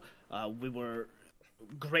well. We were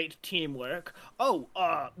great teamwork. Oh,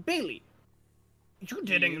 Bailey, you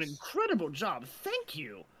did an incredible job. Thank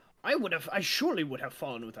you. I surely would have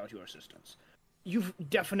fallen without your assistance. You've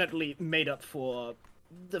definitely made up for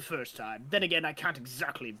the first time. Then again, I can't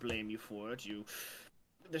exactly blame you for it.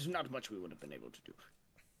 There's not much we would have been able to do.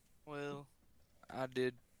 Well, I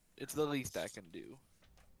did. It's the least I can do.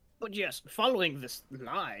 But yes, following this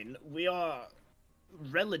line, we are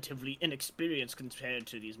relatively inexperienced compared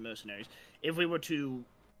to these mercenaries. If we were to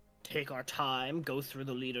take our time, go through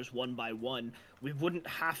the leaders one by one, we wouldn't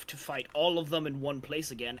have to fight all of them in one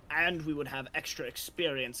place again, and we would have extra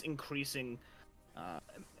experience increasing,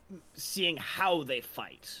 seeing how they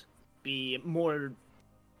fight, be more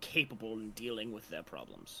capable in dealing with their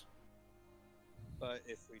problems. But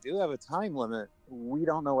if we do have a time limit, we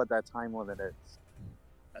don't know what that time limit is.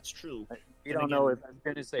 That's true. We don't know if as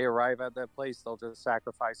soon as they arrive at that place, they'll just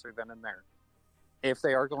sacrifice her then and there. If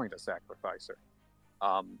they are going to sacrifice her.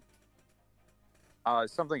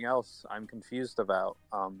 Something else I'm confused about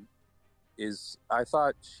is I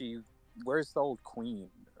thought where's the old queen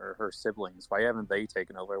or her siblings? Why haven't they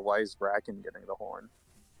taken over? Why is Bracken getting the horn?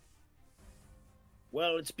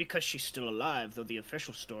 Well, it's because she's still alive, though the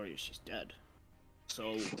official story is she's dead.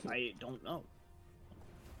 So, I don't know.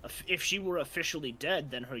 If she were officially dead,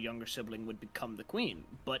 then her younger sibling would become the queen,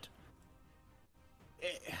 but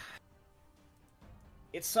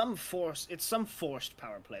it's some forced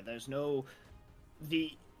power play. There's no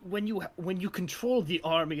when you control the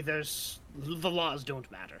army, the laws don't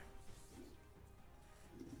matter.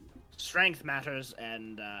 Strength matters,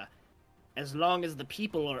 and as long as the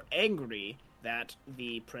people are angry that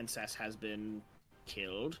the princess has been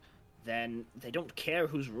killed, then they don't care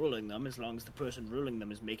who's ruling them as long as the person ruling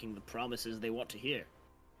them is making the promises they want to hear.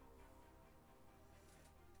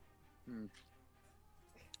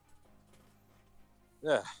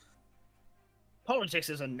 Yeah. Politics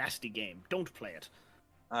is a nasty game. Don't play it.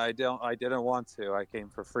 I didn't want to. I came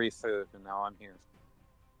for free food, and now I'm here.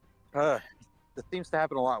 This seems to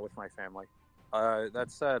happen a lot with my family. That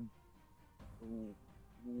said,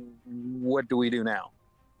 what do we do now?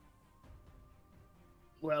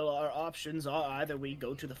 Well, our options are either we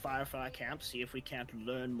go to the Firefly camp, see if we can't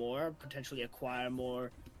learn more, potentially acquire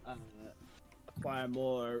more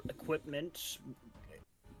equipment,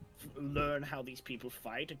 learn how these people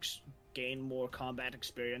fight, gain more combat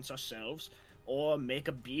experience ourselves, or make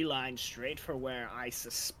a beeline straight for where I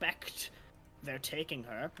suspect they're taking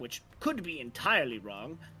her, which could be entirely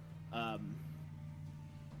wrong.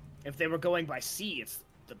 If they were going by sea, it's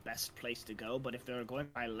the best place to go, but if they were going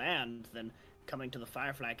by land, then coming to the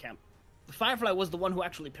Firefly camp. The Firefly was the one who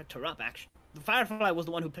actually picked her up, The Firefly was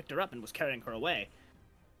the one who picked her up and was carrying her away.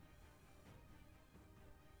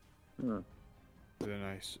 Then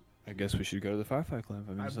I guess we should go to the Firefly Club.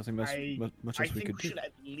 I mean, there's nothing much else we could do. I think we should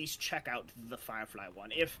at least check out the Firefly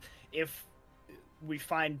one. If we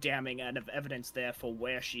find damning evidence there for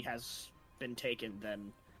where she has been taken,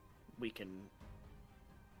 then we'll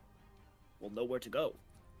know where to go.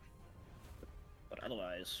 But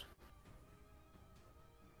otherwise,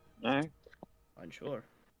 unsure.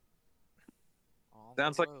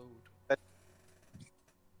 Sounds like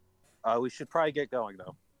we should probably get going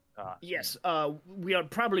though. Yes, we are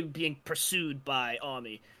probably being pursued by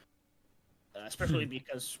army, especially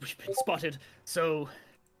because we've been spotted. So,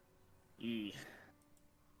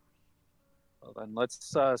 well then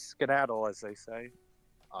let's skedaddle, as they say.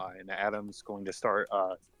 And Adam's going to start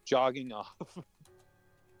jogging off.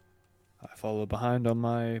 I follow behind on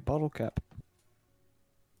my bottle cap.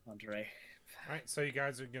 Andre. All right, so you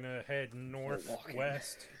guys are gonna head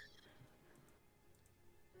northwest.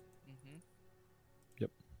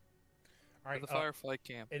 All right, the Firefly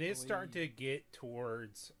camp. It is starting to get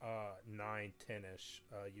towards 9-10ish.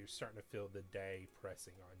 You're starting to feel the day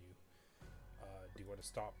pressing on you. Do you want to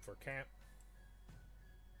stop for camp?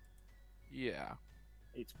 Yeah.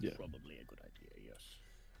 It's probably a good idea, yes.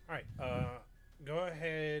 All right, go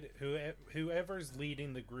ahead. Whoever's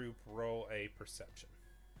leading the group, roll a perception.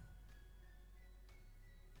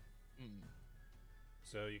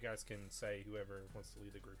 So you guys can say whoever wants to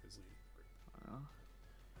lead the group is leading the group.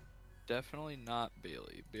 Definitely not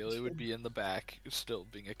Bailey. Bailey would be in the back, still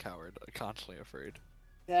being a coward, constantly afraid.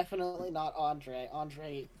 Definitely not Andre.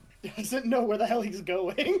 Andre doesn't know where the hell he's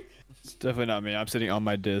going. It's definitely not me. I'm sitting on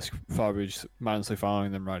my disc, probably just mindlessly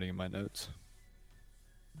following them, writing in my notes.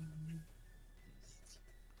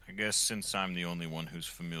 I guess since I'm the only one who's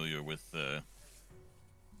familiar with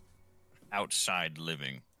outside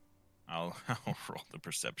living, I'll roll the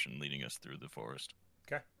perception leading us through the forest.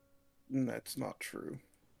 Okay. That's not true.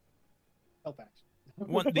 Elfax.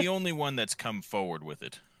 The only one that's come forward with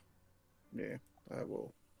it. Yeah, I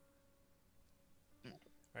will. All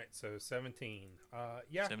right, so 17.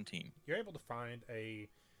 Yeah, 17. you're able to find a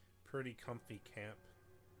pretty comfy camp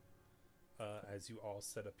as you all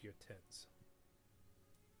set up your tents.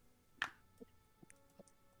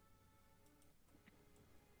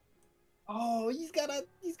 Oh, he's got a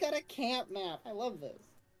camp map. I love this.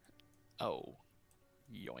 Oh,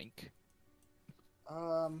 yoink.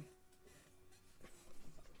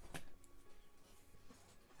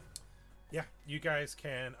 Yeah, you guys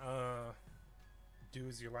can do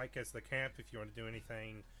as you like as the camp. If you want to do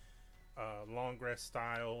anything long rest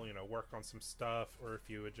style, work on some stuff, or if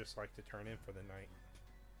you would just like to turn in for the night.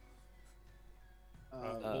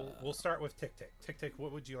 We'll start with Tic Tic. Tic Tic,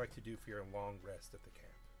 what would you like to do for your long rest at the camp?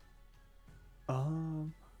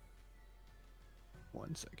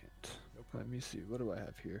 1 second. No Let me see. What do I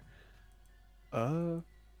have here?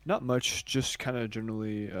 Not much. Just kind of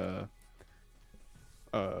generally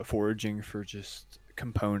foraging for just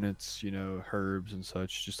components, herbs and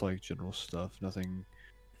such. Just like general stuff. Nothing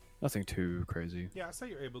too crazy. Yeah, I say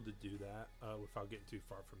you're able to do that without getting too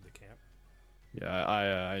far from the camp. Yeah,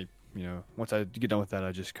 I once I get done with that,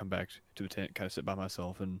 I just come back to the tent, kind of sit by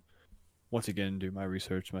myself, and once again do my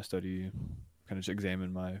research, my study, kind of just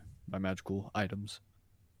examine my magical items.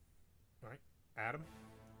 All right, Adam.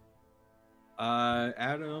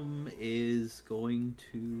 Adam is going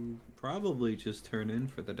to probably just turn in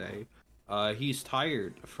for the day. He's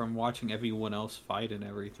tired from watching everyone else fight and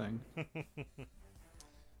everything.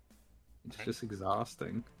 It's just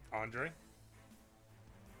exhausting. Andre.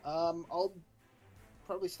 I'll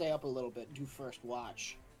probably stay up a little bit, do first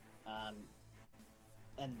watch,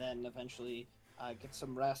 and then eventually get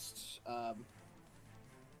some rest.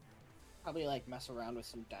 Probably mess around with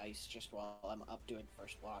some dice just while I'm up doing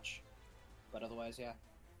first watch. But otherwise, yeah.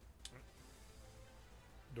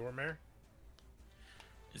 Dormare.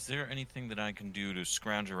 Is there anything that I can do to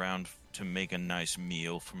scrounge around to make a nice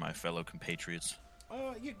meal for my fellow compatriots?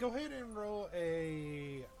 Yeah, go ahead and roll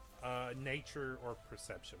a nature or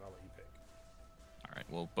perception. I'll let you pick. All right,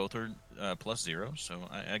 well, both are +0, so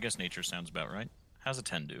I guess nature sounds about right. How's a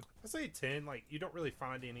 10 do? I say 10. You don't really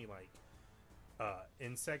find any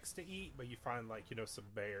insects to eat, but you find some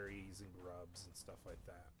berries and grubs and stuff like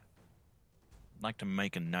that. I'd like to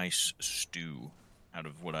make a nice stew out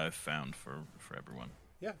of what I've found for everyone.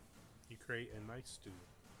 Yeah, you create a nice stew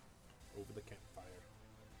over the campfire.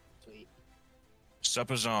 Sweet.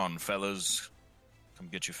 Supper's on, fellas. Come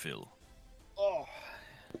get your fill. Oh.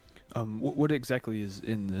 What exactly is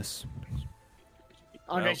in this?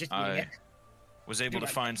 Andre's just eating I it. was able to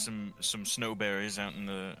find some snowberries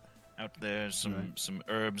out there, some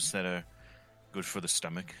herbs that are good for the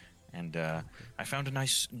stomach, and I found a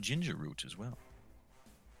nice ginger root as well.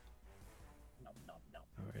 Nom, nom, nom.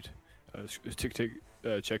 All right. Tic Tic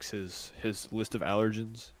checks his list of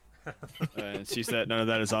allergens and sees that none of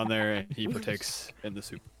that is on there, and he partakes in the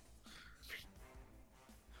soup.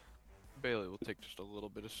 Bailey will take just a little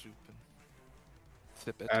bit of soup and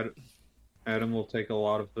sip it. Adam will take a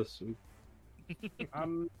lot of the soup.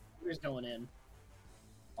 Who's going in?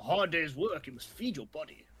 A hard day's work, you must feed your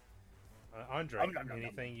body. Andre, Nom, nom, nom,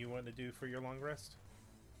 anything you want to do for your long rest?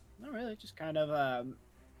 Not really, just kind of,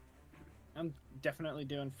 I'm definitely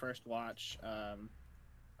doing first watch. I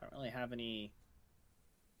don't really have anything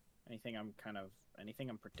I'm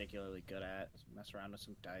particularly good at. Mess around with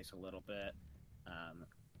some dice a little bit.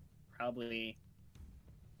 Probably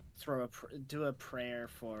do a prayer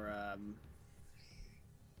for,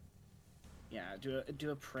 do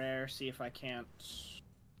a prayer, see if I can't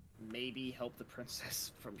maybe help the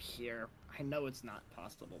princess from here. I know it's not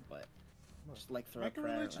possible, but just throw Make a a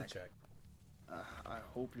prayer. religion check. I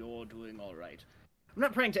hope you're doing all right. I'm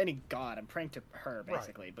not praying to any god. I'm praying to her,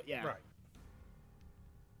 basically. Right. But yeah, Right.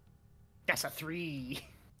 that's a 3.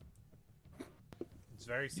 It's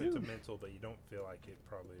very sentimental, but you don't feel like it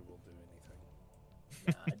probably will do anything.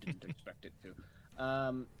 Yeah, I didn't expect it to.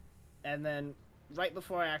 And then right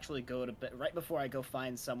before I actually go to bed, right before I go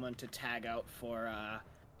find someone to tag out for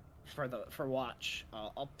watch,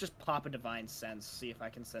 I'll just pop a divine sense, see if I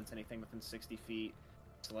can sense anything within 60 feet.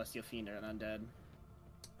 Celestial fiend or an undead.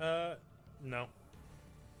 No.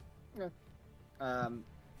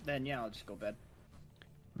 Then yeah, I'll just go bed.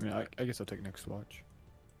 I mean, I guess I'll take next watch.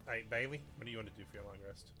 All right, Bailey, what do you want to do for your long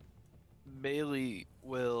rest? Bailey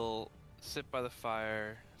will sit by the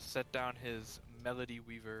fire, set down his Melody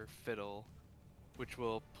Weaver fiddle, which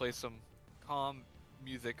will play some calm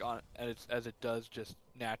music on as it does just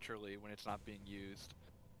naturally when it's not being used,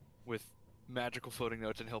 with magical floating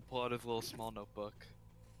notes, and he'll pull out his little small notebook,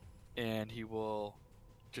 and he will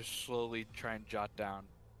just slowly try and jot down.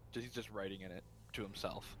 He's just writing in it to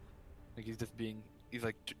himself, like he's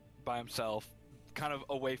like by himself, kind of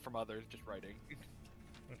away from others, just writing.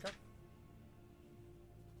 Okay.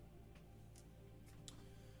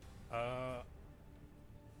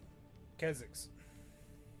 Kezix.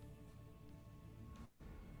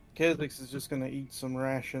 Kezix is just gonna eat some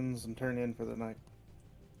rations and turn in for the night.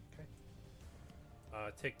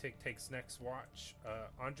 Tick Tick takes next watch.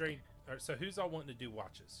 Andre, so who's all wanting to do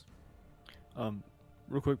watches?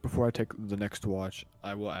 Real quick before I take the next watch,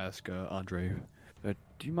 I will ask Andre,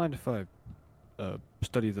 do you mind if I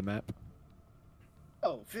study the map?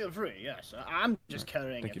 Oh, feel free. Yes, I'm just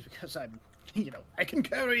carrying thank it you. because I'm, I can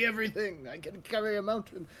carry everything. I can carry a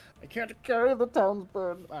mountain. I can't carry the town's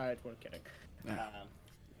burn. All right, we're kidding.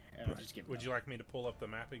 I'll just give Would you like me to pull up the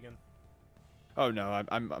map again? Oh no,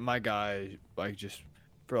 I'm my guy. Like just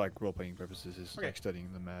for like role playing purposes, is Okay. like studying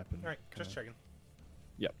the map and. All right, kinda- just checking.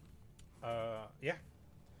 Yep. Yeah.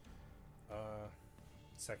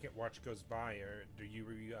 Second watch goes by. Do you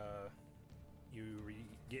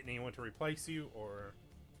get anyone to replace you, or?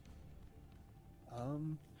 I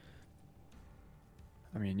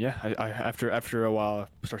mean, yeah. I after a while,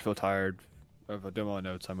 I start to feel tired of doing all my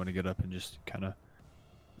notes. I'm gonna get up and just kind of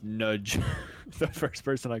nudge the first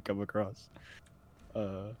person I come across.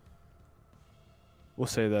 We'll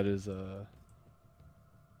say that is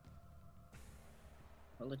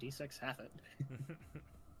Roll a d6, half it.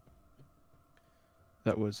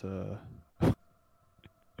 that was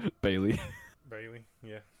Bailey. Bailey,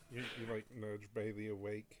 yeah, you like nudge Bailey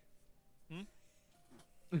awake.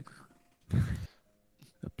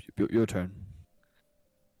 Your turn.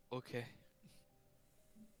 Okay.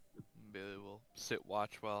 Bailey will sit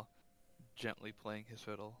watch while gently playing his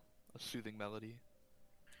fiddle, a soothing melody.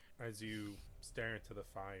 As you stare into the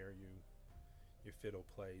fire, your fiddle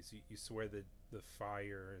plays. You swear that the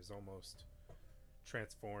fire is almost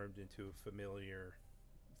transformed into a familiar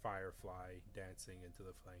firefly dancing into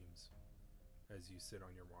the flames as you sit on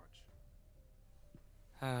your watch.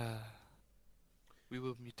 We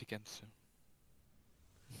will meet again soon.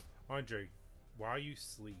 Andre, while you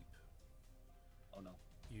sleep, Oh no.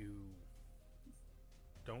 you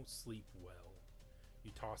don't sleep well.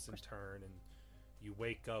 You toss and turn, and you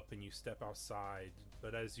wake up and you step outside.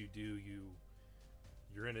 But as you do,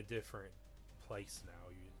 you're in a different place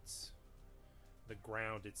now. It's the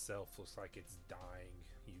ground itself looks like it's dying.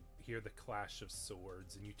 You hear the clash of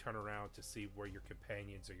swords, and you turn around to see where your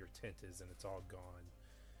companions or your tent is, and it's all gone.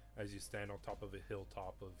 As you stand on top of a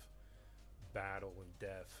hilltop of battle and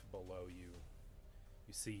death below you,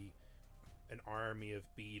 you see an army of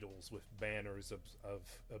beetles with banners of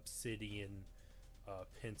obsidian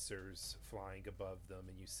pincers flying above them,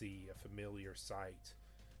 and you see a familiar sight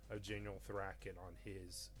of General Thraken on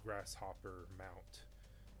his grasshopper mount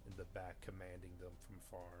in the back, commanding them from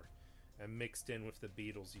far. And mixed in with the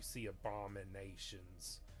beetles, you see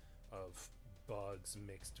abominations of bugs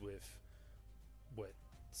mixed with what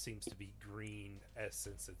seems to be green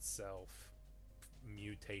essence itself,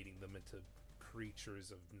 mutating them into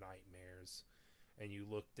creatures of nightmares. And you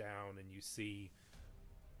look down and you see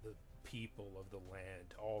the people of the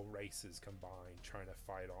land, all races combined, trying to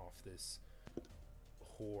fight off this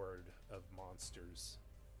horde of monsters.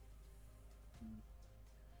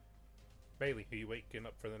 Bailey, are you waking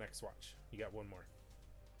up for the next watch? You got one more.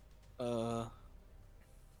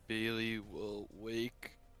 Bailey will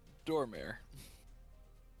wake Dormare.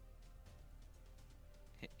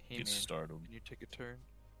 Hey man, Gets startled. can you take a turn?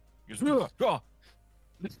 He goes, "Ah!"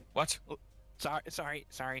 What? Sorry.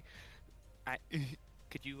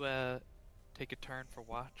 Could you take a turn for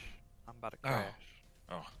watch? I'm about to crash.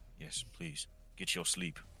 Oh, yes, please. Get your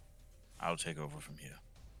sleep. I'll take over from here.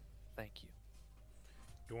 Thank you.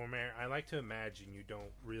 Dormare, I like to imagine you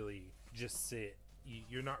don't really just sit.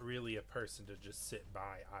 You're not really a person to just sit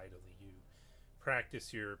by idly. You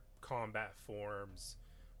practice your combat forms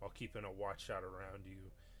while keeping a watch out around you.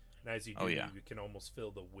 And as you do, you can almost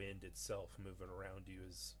feel the wind itself moving around you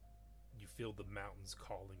as you feel the mountains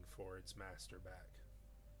calling for its master back.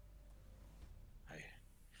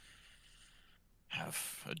 I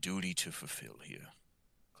have a duty to fulfill here.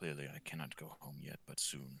 Clearly, I cannot go home yet, but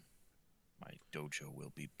soon my dojo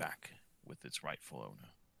will be back with its rightful owner.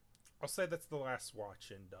 I'll say that's the last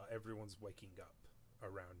watch, and everyone's waking up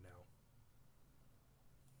around now.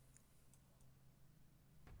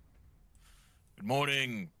 Good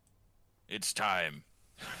morning. It's time.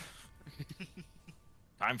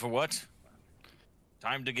 Time for what?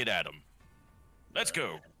 Time to get at 'em. Let's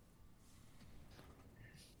go.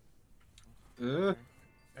 Hey,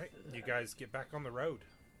 you guys get back on the road.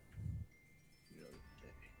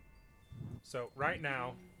 So right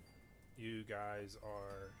now, you guys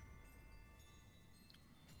are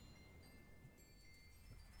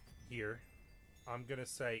here. I'm gonna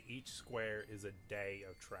say each square is a day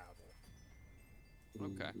of travel.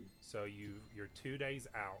 Okay. So you're 2 days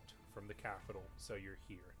out from the capital, so you're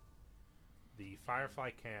here. The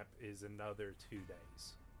Firefly camp is another 2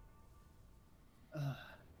 days.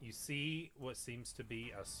 You see what seems to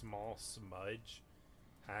be a small smudge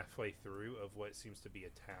halfway through of what seems to be a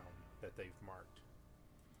town that they've marked.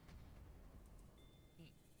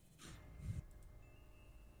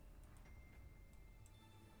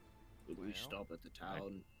 Would we stop at the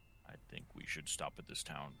town? I think we should stop at this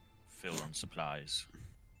town, fill on supplies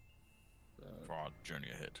for our journey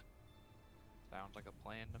ahead. Sounds like a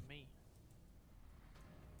plan to me.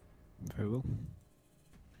 Very well.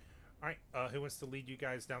 All right, who wants to lead you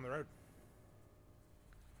guys down the road?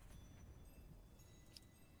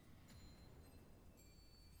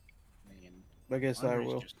 I mean, I guess I Andre's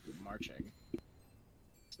will. just marching.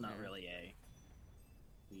 It's not really a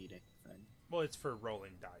leading thing. Well, it's for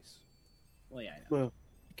rolling dice. Well, yeah, I know. Well,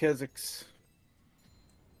 Kezik's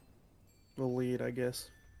the lead, I guess.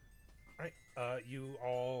 All right, you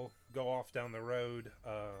all go off down the road.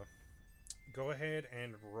 Go ahead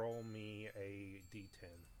and roll me a d10.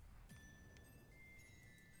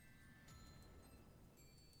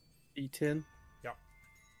 E10. Yep.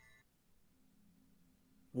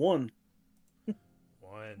 1.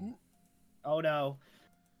 1. Oh no.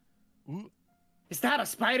 Is that a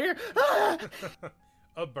spider? Ah!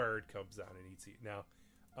 A bird comes out and eats you. Now,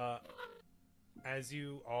 as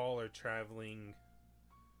you all are traveling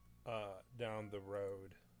down the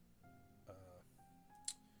road,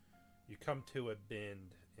 you come to a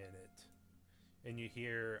bend in it, and you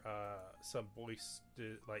hear some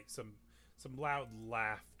some loud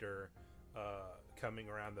laughter coming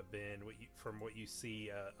around the bend. From what you see,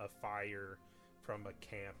 a fire from a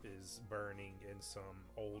camp is burning in some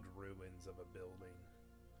old ruins of a building.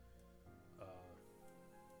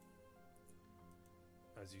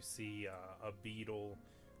 As you see a beetle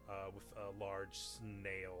with a large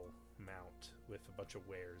snail mount with a bunch of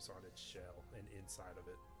wares on its shell and inside of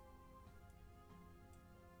it.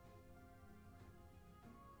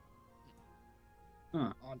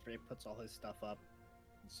 Andre puts all his stuff up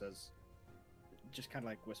and says, just kind of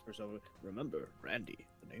like whispers over, remember, Randy.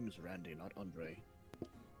 The name is Randy, not Andre.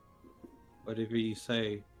 Whatever you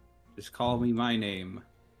say, just call me my name.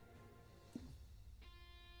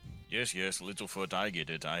 Yes, yes, Littlefoot, I get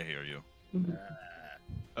it. I hear you.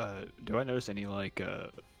 Do I notice any like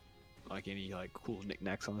cool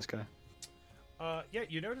knickknacks on this guy? Yeah,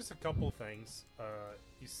 you notice a couple things.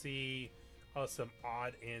 You see some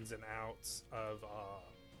odd ins and outs of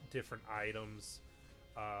different items.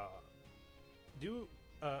 Do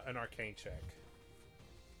an arcane check.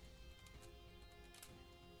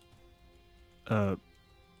 I'm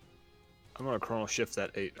gonna chrono shift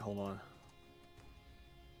that 8. Hold on.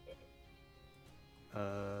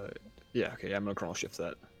 Yeah, okay, I'm gonna chrono shift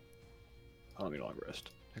that. Let me long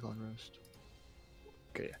rest. Take long rest.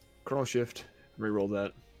 Okay, yeah. Chrono shift. Reroll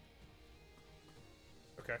that.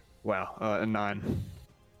 Okay. Wow, a 9.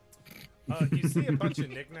 You see a bunch of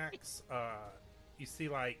knickknacks. You see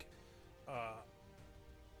like a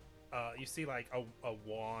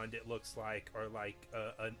wand. It looks like, or like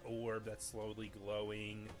an orb that's slowly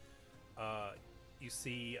glowing. You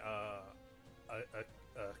see a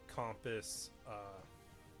compass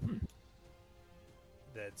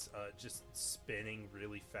that's just spinning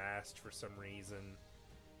really fast for some reason.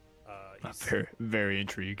 I'm very, very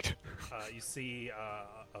intrigued. You see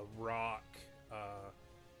a rock.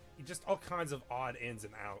 Just all kinds of odd ins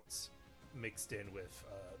and outs mixed in with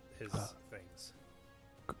his things.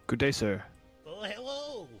 Good day, sir. Oh,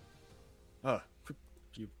 hello!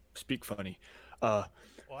 You speak funny.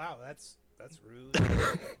 Wow, that's rude.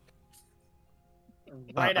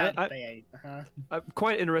 Right I- at I- the 8. Huh? I'm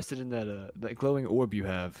quite interested in that glowing orb you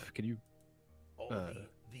have. Can you? Oh,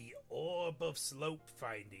 the orb of slope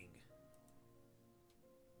finding.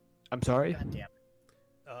 I'm sorry. God damn it.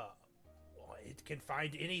 It can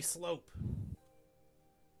find any slope.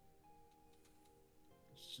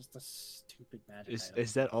 It's just a stupid magic Is item.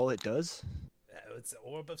 that all it does? It's an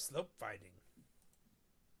orb of slope finding.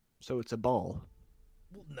 So it's a ball.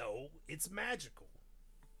 Well, no, it's magical.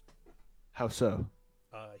 How so?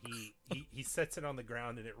 He sets it on the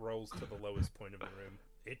ground and it rolls to the lowest point of the room.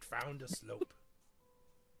 It found a slope.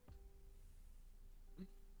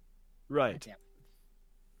 Right.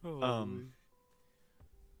 Yeah.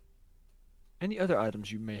 Any other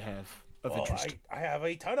items you may have of Well, interest? I have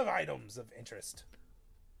a ton of items of interest.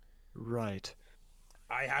 Right.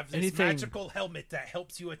 I have this Anything- magical helmet that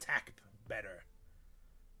helps you attack better.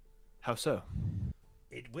 How so?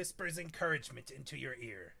 It whispers encouragement into your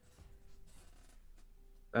ear.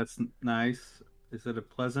 That's nice. Is it a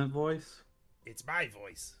pleasant voice? It's my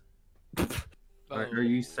voice. Are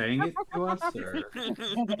you saying it to us? Or...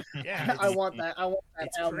 Yeah, I want that. I want that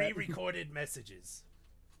it's helmet. pre-recorded messages.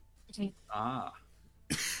 Ah.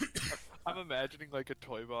 I'm imagining like a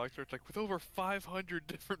toy box where it's like with over 500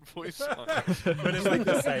 different voice lines. But it's like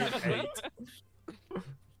the same 8.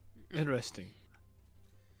 Interesting.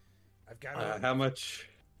 I've got How much?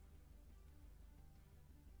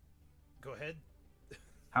 Go ahead.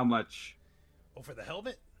 How much? Oh, for the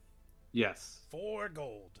helmet? Yes. 4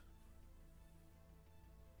 gold.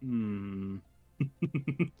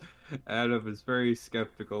 Adam is very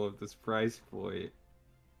skeptical of this price point.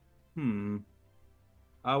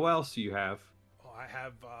 What else do you have? Oh, I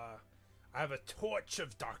have a torch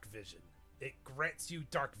of dark vision. It grants you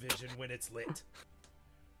dark vision when it's lit.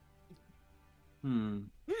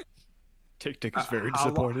 Tick is very how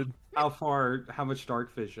lo- disappointed. How far? How much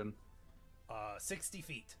dark vision? 60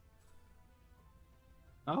 feet.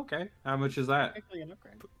 Okay. How much is that? Technically an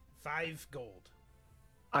upgrade. 5 gold.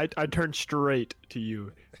 I turn straight to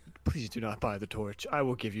you. Please do not buy the torch. I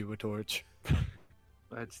will give you a torch.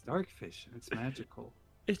 That's dark vision. It's magical.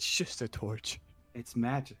 It's just a torch. It's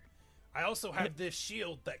magic. I also have this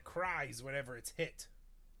shield that cries whenever it's hit.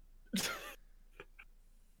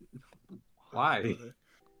 Why?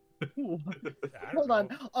 I don't Hold know. on.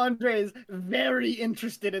 Andre is very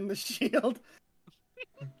interested in the shield.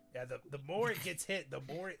 Yeah, the more it gets hit, the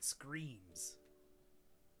more it screams.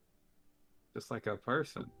 Just like a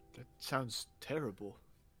person. That sounds terrible.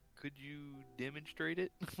 Could you demonstrate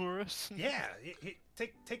it for us? Yeah,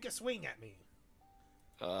 take a swing at me.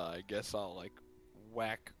 I guess I'll like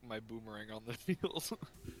whack my boomerang on the field.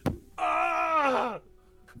 Ah!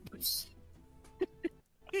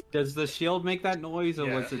 Does the shield make that noise, or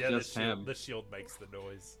was it yeah, just the shield, him? The shield makes the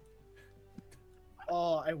noise.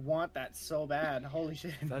 Oh, I want that so bad. Holy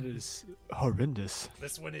shit. That is horrendous.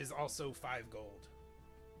 This one is also 5 gold.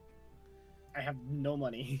 I have no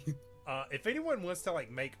money. If anyone wants to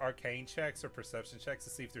like make arcane checks or perception checks to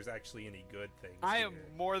see if there's actually any good things, I am here.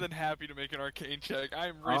 more than happy to make an arcane check. I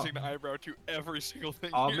am raising the eyebrow to every single thing.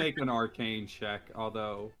 I'll here. make an arcane check,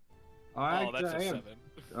 although. Oh, that's a 7.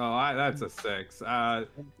 That's a 6.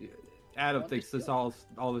 Adam thinks this all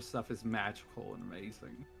this stuff is magical and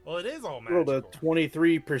amazing. Well, it is all Rolled a magical.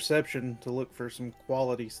 23 perception to look for some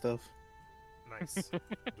quality stuff. Nice.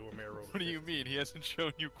 Dormir rolled a What do you 15. mean? He hasn't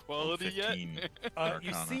shown you quality yet? 15. You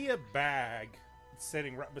Arcana. see a bag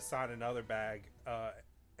sitting right beside another bag,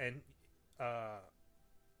 and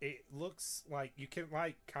it looks like you can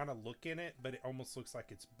like kind of look in it, but it almost looks like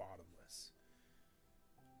it's bottomless.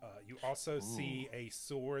 You also see a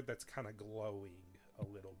sword that's kind of glowing a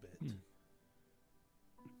little bit,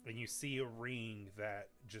 and you see a ring that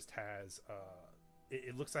just has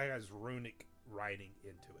it looks like it has runic writing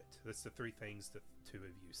into it. That's the 3 things that 2 of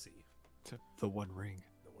you see. The One Ring.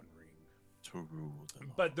 The one ring. To rule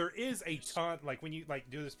them But there is a ton, like when you like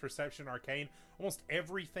do this perception arcane, almost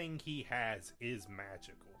everything he has is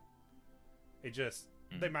magical. It just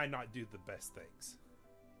they might not do the best things.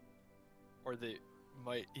 Or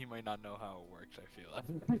he might not know how it works, I feel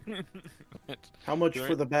like. How much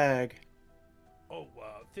for the bag? Oh,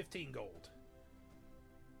 15 gold.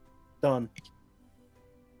 Done.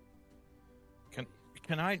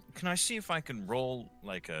 Can I see if I can roll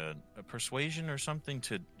like a persuasion or something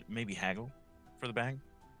to maybe haggle for the bag?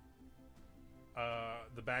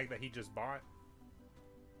 The bag that he just bought.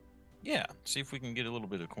 Yeah, see if we can get a little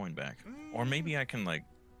bit of coin back, or maybe I can like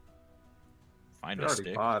find You a already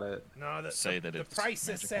stick. bought it. No, Say that the it's price is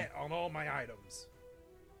magical. set on all my items.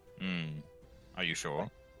 Are you sure?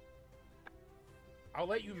 I'll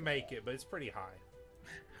let you make it, but it's pretty high.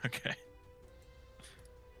 Okay.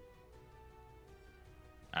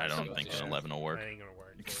 I don't think an 11 will work. That ain't gonna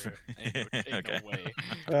work. For you. Ain't no Okay. way.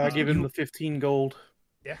 I give him the 15 gold.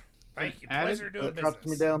 Thank you. Add it- Pleasure doing That drops me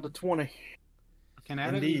business. down to 20. Can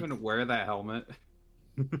Adam Indeed. even wear that helmet?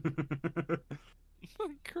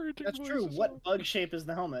 Encouraging That's true. voices. What bug shape is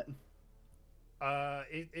the helmet?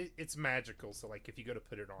 It's magical. So like, if you go to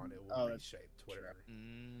put it on, it will Oh, be that's shaped. Whatever.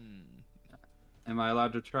 Am I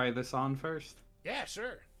allowed to try this on first? Yeah,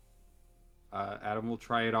 sure. Adam will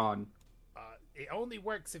try it on. It only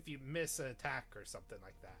works if you miss an attack or something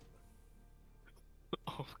like that.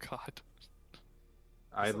 Oh God.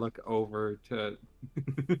 I look over to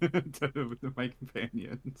to my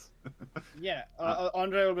companions. Yeah,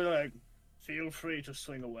 Andre will be like, "Feel free to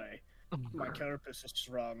swing away. My carapace is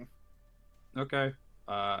strong." Okay.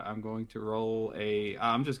 I'm going to roll a.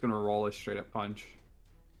 I'm just gonna roll a straight up punch.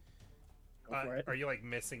 Go for it. Are you like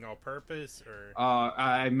missing all purpose or?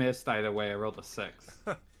 I missed either way. I rolled a 6.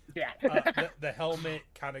 Yeah. The helmet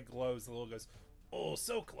kind of glows a little. Goes, oh,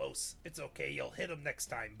 so close. It's okay. You'll hit him next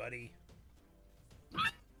time, buddy.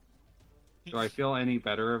 Do I feel any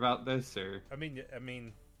better about this, or? I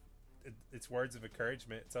mean, it's words of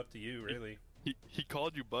encouragement. It's up to you, really. He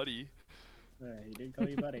called you buddy. He did call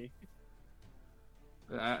you buddy.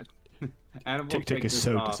 Adam will Tick take is this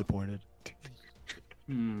so off. disappointed.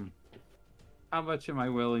 How much am I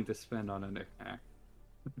willing to spend on a knickknack?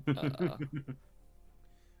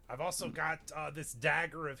 I've also got this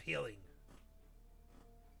dagger of healing.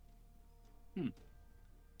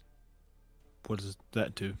 What does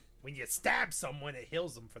that do? When you stab someone, it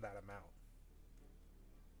heals them for that amount.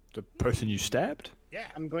 The person you stabbed? Yeah.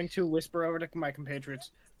 I'm going to whisper over to my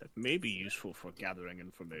compatriots that may be useful for gathering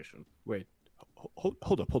information. Wait,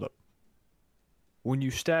 hold up. When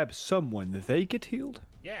you stab someone, they get healed?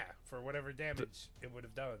 Yeah, for whatever damage it would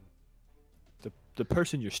have done. The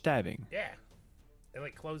person you're stabbing? Yeah. It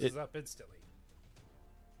like closes up instantly.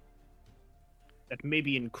 That may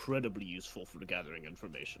be incredibly useful for gathering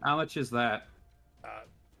information. How much is that?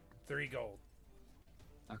 3 gold.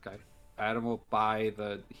 Okay. Adam will buy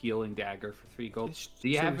the healing dagger for 3 gold. Do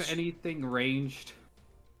you So have it's- anything ranged?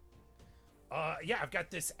 Yeah, I've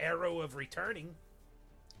got this arrow of returning.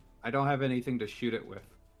 I don't have anything to shoot it with.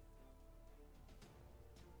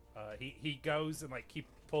 He goes and like he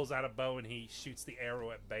pulls out a bow and he shoots the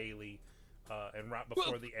arrow at Bailey, and right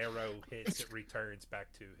before the arrow hits, it returns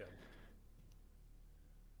back to him.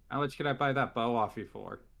 How much can I buy that bow off you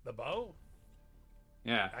for? The bow?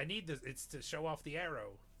 Yeah, I need this. It's to show off the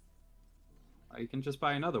arrow. you can just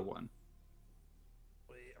buy another one.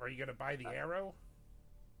 Are you gonna buy the arrow?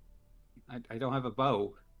 I don't have a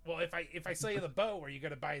bow. Well, if I sell you the bow, are you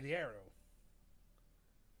gonna buy the arrow?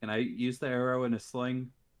 Can I use the arrow in a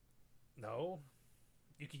sling? No.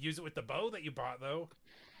 You could use it with the bow that you bought, though.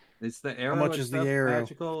 Is the arrow much is the itself arrow?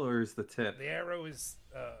 magical, or is the tip? The arrow is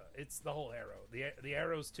it's the whole arrow. The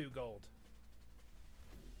arrow's 2 gold.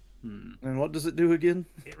 And what does it do again?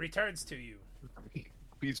 It returns to you.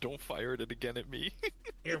 Please don't fire it again at me.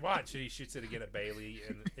 Here, watch. He shoots it again at Bailey,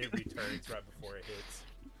 and it returns right before it hits.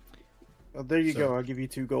 Oh, there you So- go. I'll give you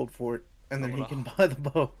 2 gold for it, and then he Oh. can buy the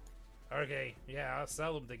bow. Okay, yeah, I'll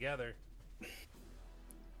sell them together.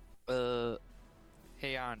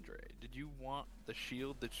 Hey Andre, did you want the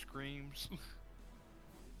shield that screams?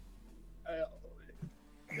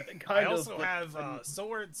 I also have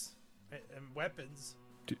swords and weapons.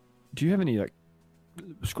 Do you have any, like,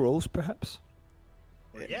 scrolls, perhaps?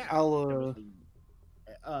 Yeah. I'll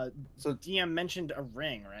So DM mentioned a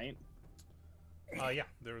ring, right? Yeah,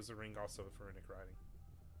 there was a ring also for Runic riding.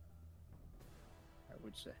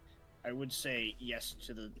 I would say yes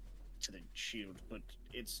to the shield, but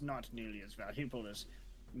it's not nearly as valuable as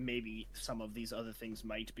maybe some of these other things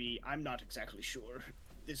might be. I'm not exactly sure.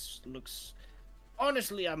 This looks...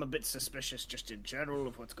 Honestly, I'm a bit suspicious just in general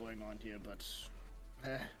of what's going on here, but...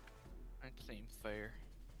 That seems fair.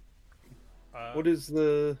 what is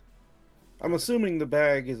the... I'm assuming the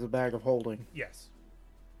bag is a bag of holding. Yes.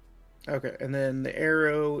 Okay, and then the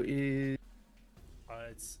arrow is...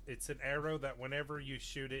 It's an arrow that whenever you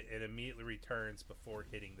shoot it, it immediately returns before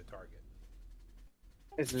hitting the target.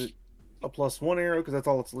 Is it a +1 arrow? Because that's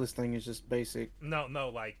all it's listing is just basic. No,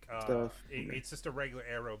 like Stuff. it's just a regular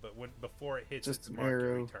arrow, but before it hits Just its an mark, it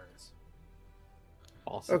arrow. returns.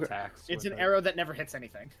 False Okay. attacks. it's with an it. arrow that never hits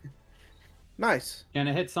anything. Nice. Can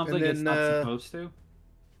it hit something And it's then, not supposed to?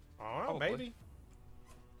 Oh, Probably. maybe.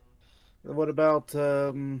 What about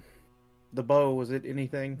the bow? Was it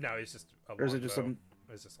anything? No, it's just a Or is it long just bow. some?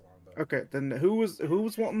 It's just a long bow. Okay, then who was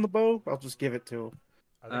wanting the bow? I'll just give it to him.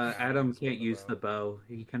 I think Adam was can't wanting use the bow.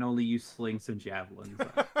 He can only use slings and javelins.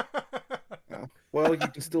 Well, you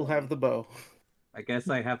can still have the bow. I guess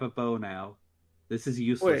I have a bow now. This is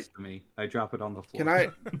useless Wait. to me. I drop it on the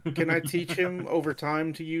floor. Can I teach him over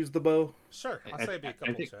time to use the bow? Sure, I'll I- say it'd be a I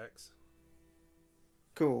couple think- checks.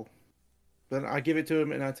 Cool. Then I give it to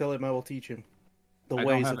him and I tell him I will teach him the I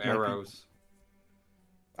ways don't have of my arrows. people.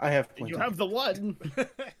 I have plenty. You have the one.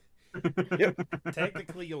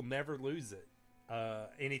 Technically, you'll never lose it.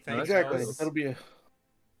 Anything Exactly. else? That'll be a...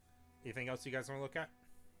 Anything else you guys want to look at?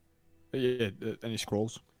 Yeah, any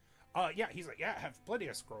scrolls? Yeah, he's like, yeah, I have plenty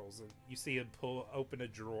of scrolls. And you see him open a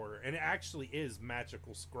drawer, and it actually is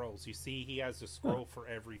magical scrolls. You see he has a scroll for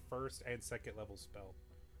every first and second level spell.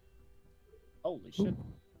 Holy shit!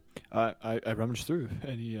 I rummaged through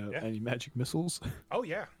any magic missiles. Oh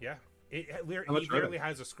yeah. He literally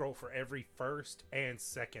has a scroll for every first and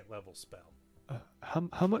second level spell.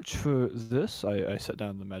 How much for this? I set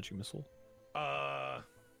down the magic missile.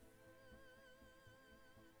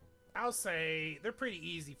 I'll say they're pretty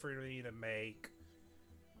easy for me to make.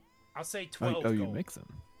 I'll say 12 Oh, gold. you make them.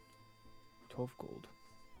 12 gold.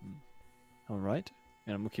 All right,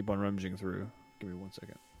 and I'm gonna keep on rummaging through. Give me 1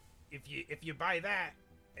 second. If you buy that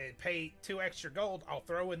and pay 2 extra gold, I'll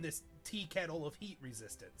throw in this tea kettle of heat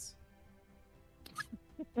resistance.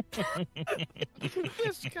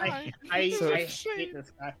 This guy. I So- hate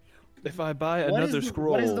this guy. If I buy What is another the-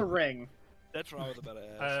 scroll, What is the ring? That's what I was about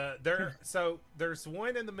to ask. There's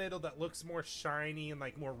one in the middle that looks more shiny and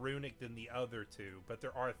like more runic than the other two, but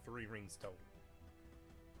there are 3 rings total.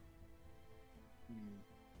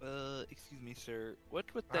 Excuse me, sir.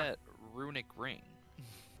 What's with that runic ring?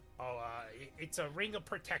 It's a ring of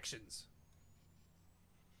protections.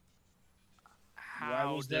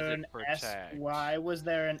 How does there it an protect? S? Why was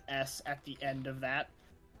there an S at the end of that?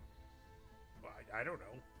 Well, I don't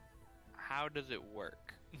know. How does it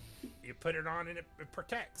work? You put it on and it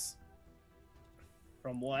protects.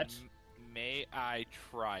 From what? May I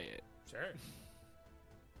try it? Sure.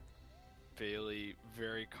 Bailey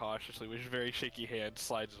very cautiously, with very shaky hand,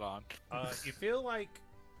 slides it on. You feel like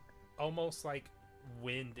almost like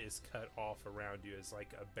wind is cut off around you as like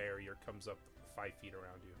a barrier comes up 5 feet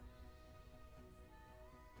around you.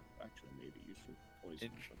 Actually, maybe useful poison.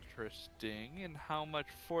 Interesting. And how much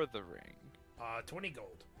for the ring? 20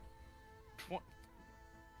 gold. Tw-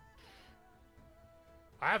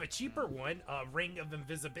 I have a cheaper one, a ring of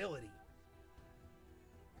invisibility.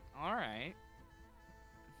 All right.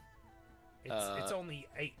 It's only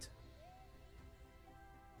 8.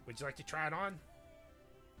 Would you like to try it on?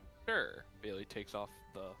 Sure. Bailey takes off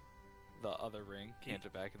the other ring, cans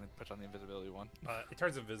it back, and then puts on the invisibility one. It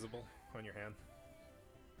turns invisible on your hand.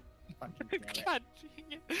 Fucking damn it. God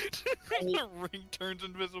dang it! The ring turns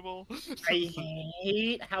invisible. I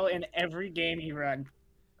hate how in every game you run,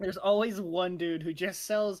 there's always one dude who just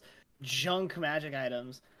sells junk magic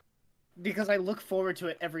items. Because I look forward to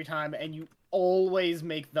it every time, and you always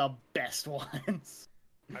make the best ones.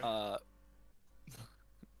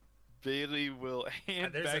 Bailey will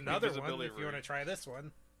hand There's back another the one invisibility if you want to ring. try this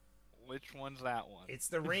one. Which one's that one? It's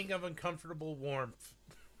the ring of uncomfortable warmth.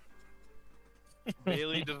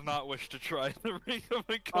 Bailey does not wish to try the ring of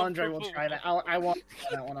uncomfortable. Andre will try that. I want to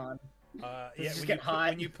try that one on. Yeah, just when get you, hot.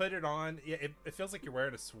 when you put it on, yeah, it feels like you're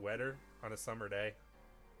wearing a sweater on a summer day.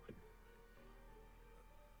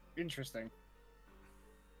 Interesting.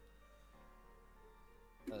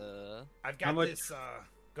 I've How got much- this.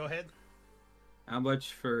 Go ahead. How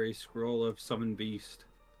much for a scroll of summon beast?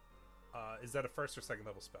 Is that a first or second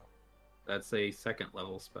level spell? That's a second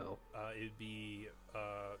level spell. It'd be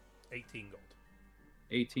 18 gold.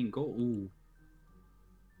 18 gold. Ooh.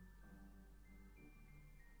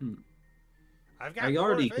 I've got I more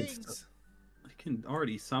already things. I can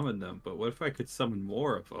already summon them, but what if I could summon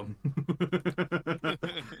more of them?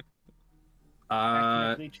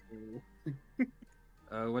 Technically true.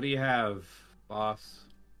 What do you have, boss?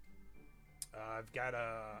 I've got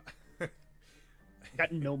a.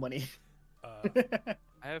 Got no money. I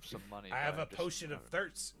have some money. I have but a I'm just potion of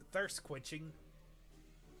not- thirst quenching.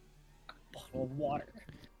 Bottle of water.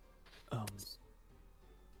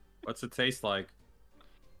 What's it taste like?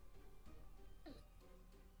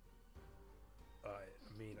 I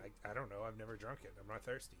mean, I don't know. I've never drunk it. I'm not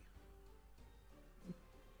thirsty.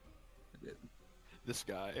 This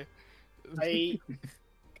guy. I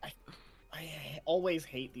always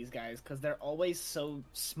hate these guys because they're always so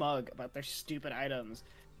smug about their stupid items,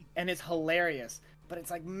 and it's hilarious. But it's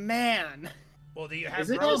like, man, Well, do you have? Is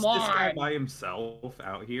it Come just this guy on! by himself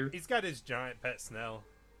out here? He's got his giant pet Snell.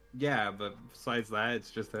 Yeah, but besides that,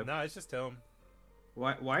 it's just him. No, it's just him.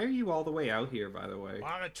 Why are you all the way out here, by the way? Well,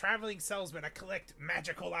 I'm a traveling salesman. I collect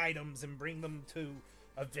magical items and bring them to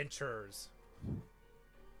adventurers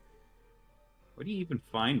Where do you even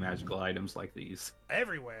find magical items like these?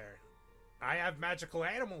 everywhere. I have magical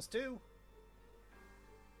animals too.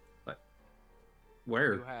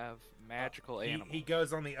 Where? You have magical animals. He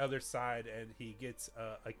goes on the other side and he gets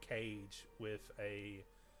a cage with a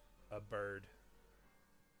bird.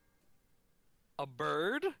 A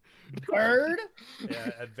bird? bird.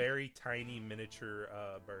 Yeah, a very tiny miniature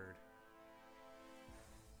bird.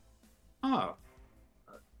 Oh.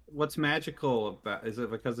 What's magical about? Is it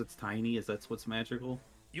because it's tiny? Is that what's magical?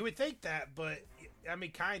 You would think that, but I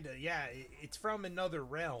mean, kinda. Yeah, it's from another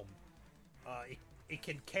realm. It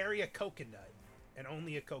can carry a coconut, and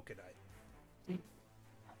only a coconut.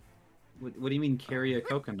 What do you mean carry a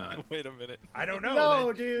coconut? Wait a minute. I don't know.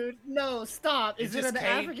 No, dude, no, stop. It Is it just an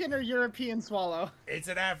came- African or European swallow? It's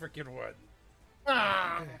an African one.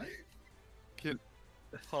 Ah,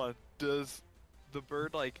 Hold on. Does the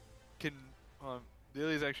bird can?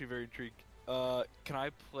 Lily's actually very intrigued. Can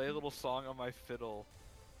I play a little song on my fiddle,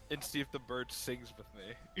 and see if the bird sings with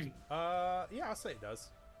me? Yeah, I'll say it does.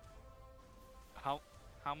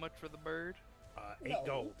 How much for the bird? 8 No.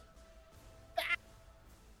 gold.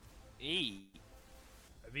 8.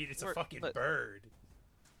 I mean, it's a Look, fucking look. bird.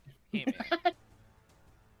 Hey man,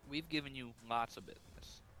 we've given you lots of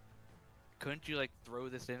business. Couldn't you throw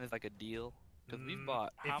this in as a deal? Because we've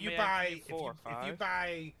bought how If you many buy, items? Four, if you five?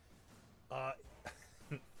 buy,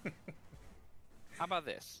 How about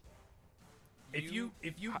this? if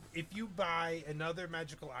you buy another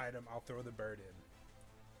magical item, I'll throw the bird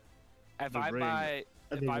in. If The I ring. buy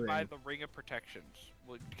The if I buy ring. the ring of protections,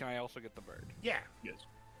 can I also get the bird? Yeah.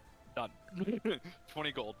 Done.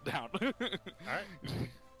 20 gold down. All right.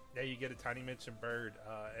 Now you get a tiny mention bird.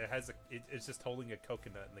 It's just holding a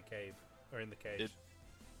coconut in the cave or in the cage.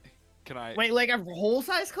 Can I? wait, like a whole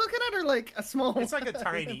size coconut or like a small? It's like a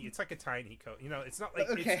tiny. It's like a tiny You know, it's not like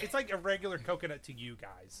Okay. it's like a regular coconut to you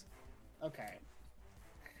guys. Okay.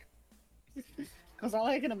 Because all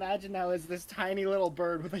I can imagine now is this tiny little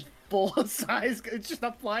bird with a full size. It's just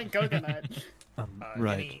a flying coconut.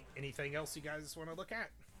 Right. Anything else you guys want to look at?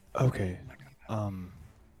 Okay.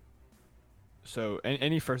 So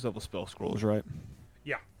any first level spell scrolls, right?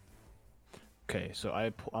 Yeah. Okay. So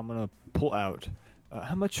I'm gonna pull out.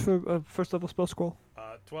 How much for a first level spell scroll?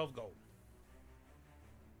 12 gold.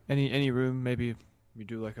 Any room? Maybe we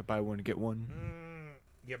do like a buy one get one.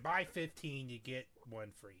 You buy 15, you get one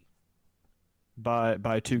free.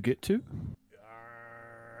 Buy two get two.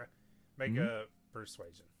 Make a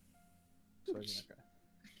persuasion.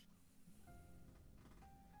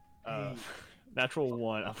 Natural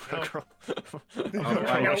one. I'm gonna Nope.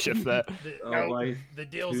 I'll shift that. The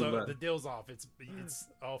deal's Too off. bad. The deal's off. It's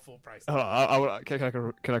all full price. Oh,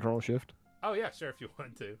 can I roll shift? Oh yeah, sure if you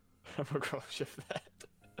want to. I'm gonna roll shift that.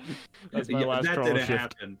 That's my Yeah, last that roll didn't shift.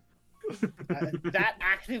 happen. That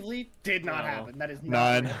actively did not No. happen. That is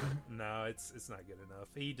not 9. No, it's not good enough.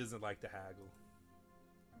 He doesn't like to haggle.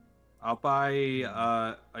 I'll buy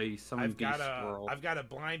a summon I've got beast scroll. I've got a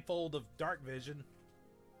blindfold of dark vision.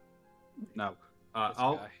 No, This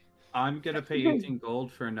I'll. guy. I'm gonna pay 18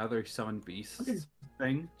 gold for another summon beast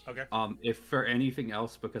thing. Okay. If for anything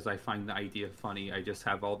else, because I find the idea funny, I just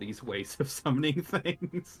have all these ways of summoning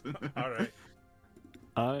things. All right.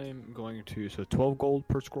 I'm going to 12 gold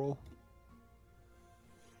per scroll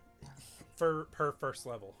Per first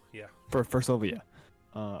level, yeah. for first level. Yeah.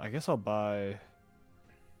 I guess I'll buy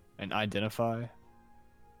an identify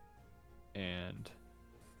and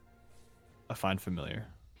a find familiar.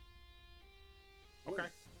 Okay.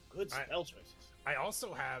 good I- spell choices. I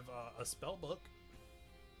also have a spell book.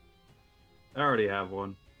 I already have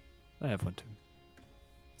one. I have one too.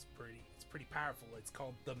 It's pretty powerful. It's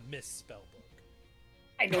called the Miss Spell Book.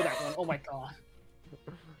 I know that one. Oh my god.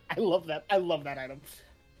 I love that. I love that item.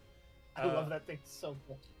 I love that thing so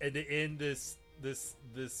much. And to end this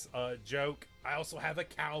joke, I also have a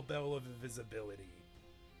cowbell of invisibility.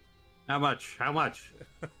 How much?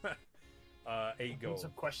 8 gold.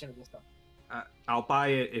 Some questionable stuff. I'll buy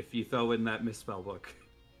it if you throw in that misspell book.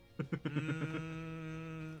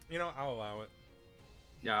 I'll allow it.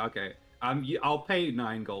 Yeah, okay. I'll pay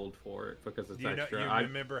 9 gold for it because it's Do you extra. you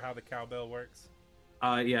remember how the cowbell works?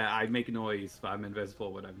 Yeah, I make noise, but I'm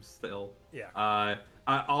invisible when I'm still. Yeah.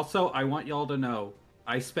 Also, I want y'all to know,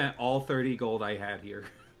 I spent all 30 gold I had here.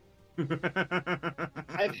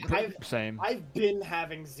 Same. I've been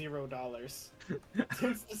having $0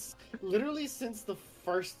 since the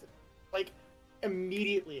first,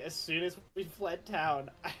 immediately as soon as we fled town.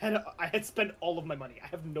 I had spent all of my money. I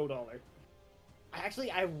have no dollar. I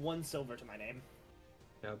have 1 silver to my name.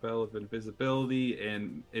 Yeah, Bell of Invisibility,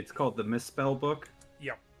 and it's called the Misspell Book.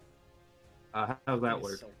 Yep. How's that That is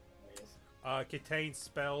work? so hilarious. Contains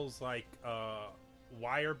spells like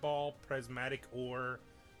Wireball, Prismatic Ore,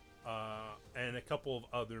 and a couple of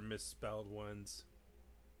other misspelled ones.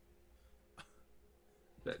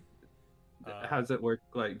 How does it work?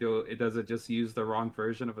 Does it just use the wrong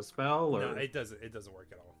version of a spell, or No, it doesn't. It doesn't work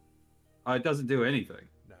at all. It doesn't do anything?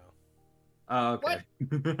 No. Okay.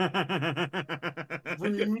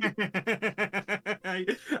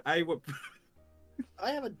 I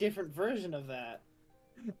I have a different version of that.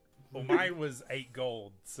 Well, mine was 8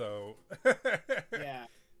 gold, so Yeah.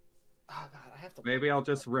 have to. Maybe I'll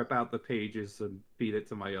just rip out the pages and feed it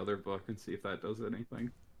to my other book and see if that does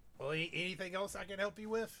anything. Well, anything else I can help you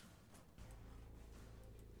with?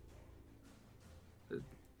 Do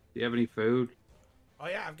you have any food? Oh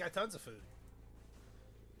yeah, I've got tons of food.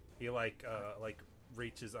 He like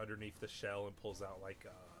reaches underneath the shell and pulls out like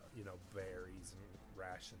berries and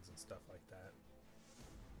rations and stuff like that.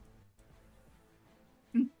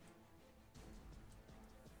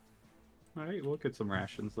 All right, we'll get some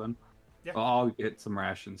rations then. Yeah. Well, I'll get some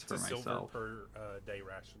rations It's for a silver myself. per day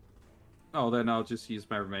ration. Oh, then I'll just use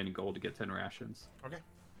my remaining gold to get 10 rations. Okay.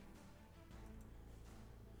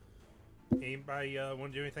 Anybody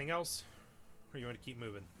want to do anything else, or you want to keep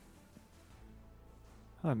moving?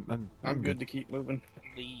 I'm good to keep moving.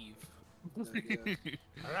 Leave.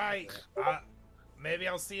 All right. Maybe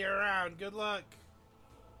I'll see you around. Good luck.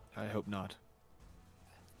 I hope not.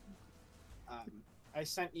 I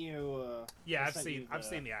sent you. Yeah, I I've sent seen you I've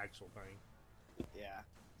seen the actual thing. Yeah.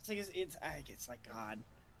 It's like God.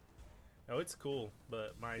 No, it's cool,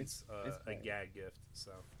 but mine's It's a fine. gag gift.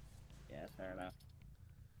 So, Yeah, fair enough.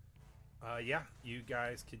 yeah, you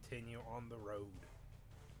guys continue on the road.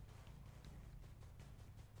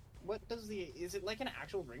 What does is it like an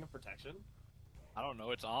actual ring of protection? I don't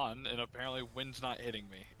know. It's on, and apparently wind's not hitting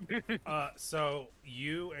me. So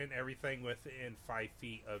you and everything within 5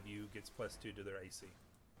 feet of you gets +2 to their AC.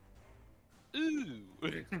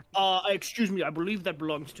 Ooh. Excuse me, I believe that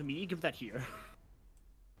belongs to me. Give that here.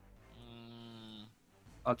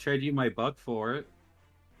 I'll trade you my buck for it.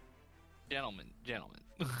 Gentlemen,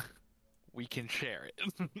 we can share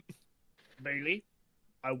it. Bailey,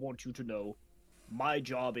 I want you to know, my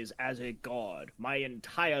job is as a god. My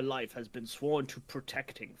entire life has been sworn to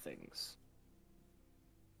protecting things.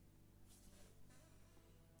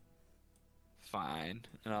 Fine,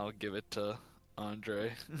 and I'll give it to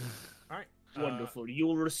Andre. All right. Wonderful.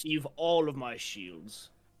 You'll receive all of my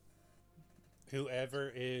shields.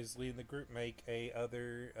 Whoever is leading the group, make a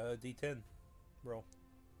other D10 roll,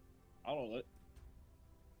 I'll roll it.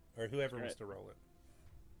 or whoever wants Alright. to roll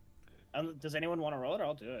it. Does anyone want to roll it, or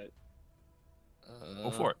I'll do it?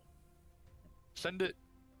 Go for it. Send it.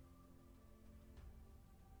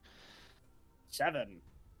 7.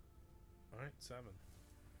 All right, 7.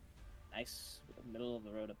 Nice. Middle of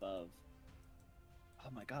the road above. Oh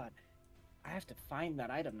my god. I have to find that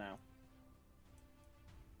item now.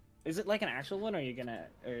 Is it like an actual one, or are you gonna,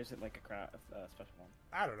 or is it like a special one?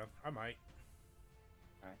 I don't know. I might.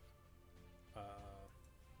 Alright.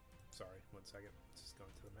 Sorry, 1 second. Just going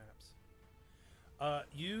to the maps.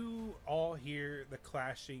 You all hear the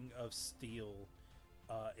clashing of steel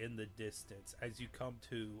in the distance as you come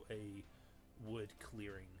to a wood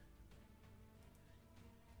clearing.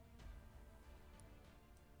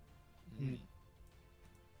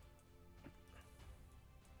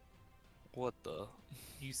 What the?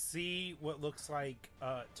 You see what looks like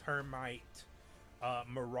termite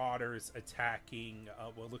marauders attacking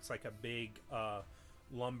what looks like a big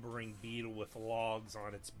lumbering beetle with logs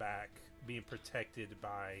on its back, being protected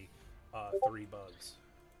by 3 bugs.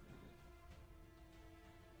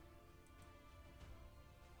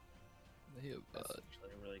 They have, That's actually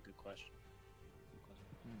a really good question.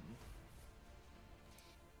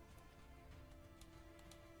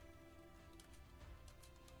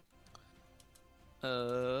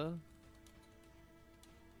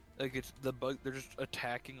 Like it's the bug. They're just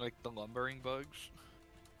attacking like the lumbering bugs.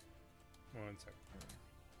 1 second.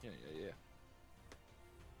 Yeah.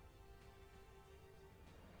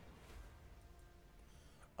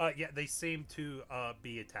 Yeah, they seem to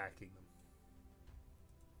be attacking them.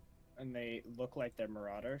 And they look like they're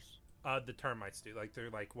marauders. The termites do. Like, they're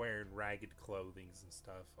like wearing ragged clothing and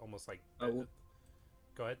stuff, almost like. Oh.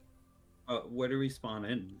 Go ahead. Where do we spawn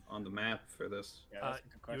in on the map for this? Yeah, that's a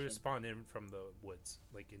good You question. would spawn in from the woods,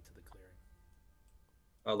 like into the clearing.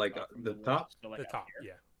 Oh, like From the woods, top? so, like, The out top,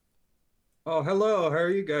 here? yeah. Oh, hello. How are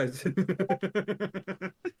you guys?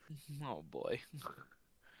 Oh boy.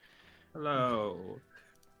 Hello.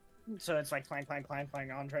 So it's like clang.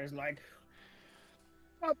 Andre's like,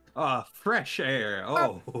 Ah, fresh air.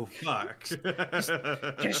 Oh, fuck.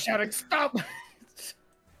 just shouting, stop!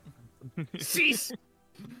 Cease!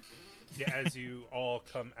 Yeah, as you all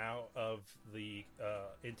come out of the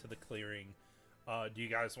into the clearing, do you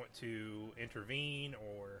guys want to intervene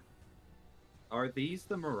or? Are these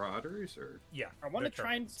the marauders or? Yeah, I want to they're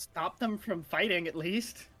try and termites. stop them from fighting, at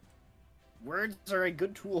least. Words are a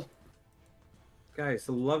good tool. Guys,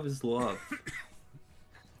 love is love.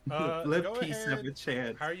 Let Go peace have ahead. a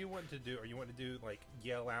chance. How are you want to do? Are you want to do like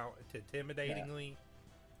yell out intimidatingly?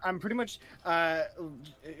 I'm pretty much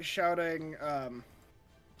shouting,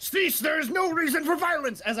 cease, there is no reason for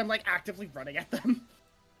violence, as I'm like actively running at them.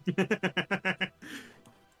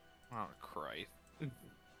 Oh, Christ.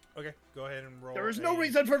 Okay, go ahead and roll. There is no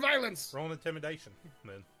reason for violence. Roll an intimidation,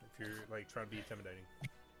 then, if you're like trying to be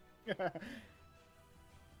intimidating.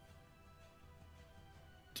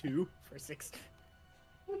 2 for 6.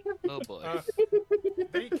 Oh boy.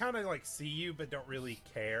 They kind of like see you, but don't really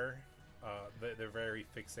care. They're very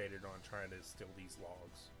fixated on trying to steal these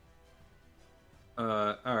logs.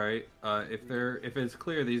 All right. If it's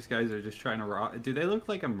clear these guys are just trying to rob, do they look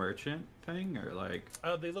like a merchant thing or like?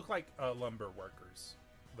 They look like lumber workers.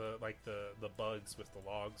 The bugs with the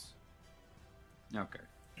logs. Okay.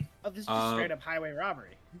 Oh, this is just straight up highway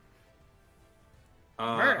robbery.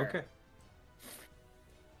 Okay.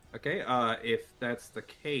 Okay. If that's the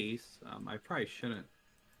case, I probably shouldn't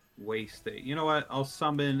waste it. You know what? I'll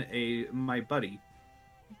summon my buddy.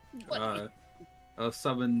 I'll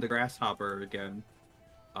summon the grasshopper again.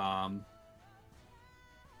 And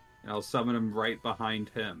I'll summon him right behind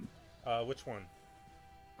him. Which one?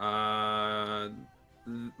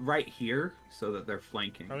 Right here, so that they're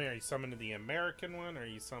flanking. I mean, are you summoning the American one, or are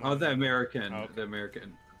you summoning... Oh, the American. Oh, okay. The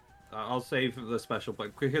American. I'll save the special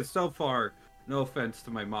book, because so far, no offense to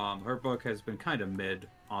my mom, her book has been kind of mid,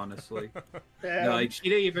 honestly. No, like, she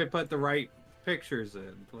didn't even put the right pictures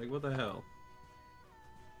in. Like, what the hell?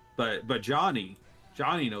 But Johnny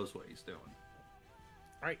knows what he's doing.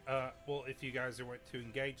 Alright, well, if you guys are want to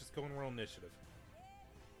engage, just go and roll initiative.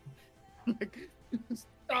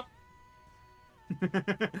 Stop.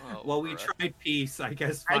 Oh, Well, we crap. tried peace. I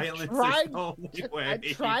guess I violence tried- is the only way. I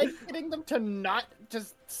tried getting them to not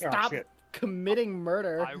just stop shit. committing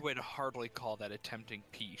murder. I would hardly call that attempting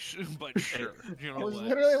peace, but sure. You I know was what?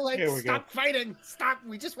 literally like, Here we go. stop fighting! Stop!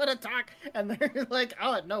 We just want to talk! And they're like,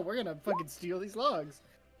 oh no, we're gonna fucking steal these logs.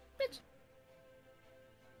 Bitch.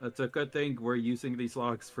 That's a good thing we're using these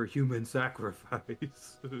logs for human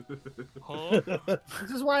sacrifice. Huh?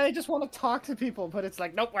 This is why I just want to talk to people, but it's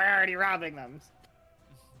like, nope, we're already robbing them.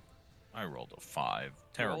 I rolled a 5. You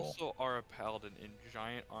Terrible. also are a paladin in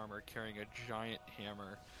giant armor carrying a giant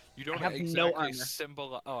hammer. You don't have no exactly armor.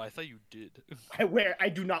 symbolize. Oh, I thought you did. I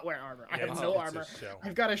do not wear armor. I Yeah, have it's no a armor. shell.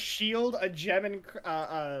 I've got a shield, a gem, and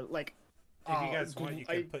like. If you guys want, you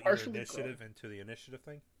can put your initiative into the initiative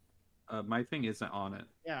thing. My thing isn't on it.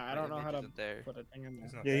 Yeah, I don't know Image how to isn't there. put a thing in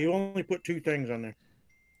It's there. not Yeah, that. you only put 2 things on there.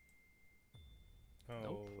 Oh,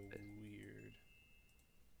 Nope.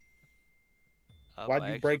 weird.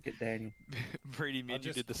 Why'd you break it, Daniel? Brady, me I'll and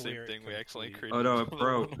you just did the clear same it thing. We actually complete. created. Oh no, it another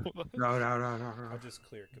broke. one. No. I'll just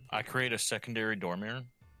clear it. I create a secondary door mirror.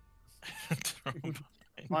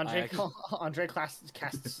 Andre, I Andre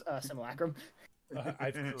casts Simulacrum.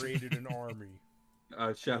 I've created an army.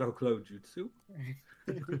 Shadow Clone Jutsu.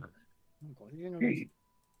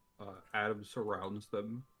 Adam surrounds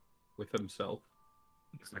them with himself.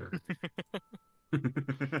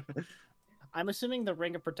 I'm assuming the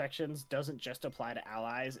Ring of Protections doesn't just apply to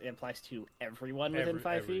allies; it applies to everyone within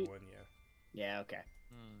 5 feet. Everyone, yeah. Yeah, okay,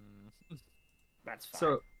 Hmm. that's fine.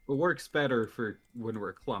 So it works better for when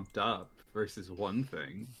we're clumped up versus one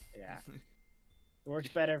thing. Yeah, it works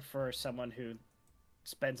better for someone who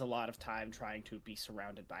spends a lot of time trying to be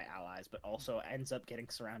surrounded by allies, but also ends up getting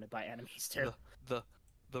surrounded by enemies too.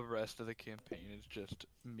 The rest of the campaign is just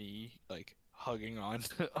me like hugging on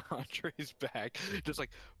to Andre's back, just like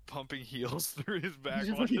pumping heels through his back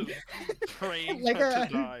while just praying Like not a-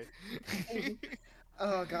 to die.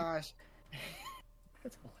 Oh gosh.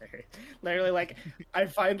 That's hilarious. Literally, like I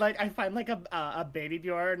find like a baby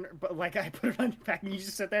Bjorn, but like I put it on your back and you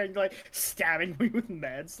just sit there and you're like stabbing me with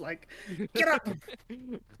meds. Like, get up! All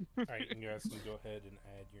right, and you guys can go ahead and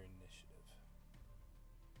add your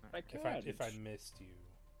initiative. If I missed you,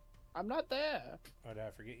 I'm not there. oh, did I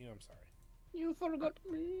forget you? I'm sorry. You forgot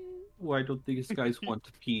me. Why don't these guys want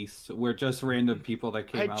peace? We're just random people that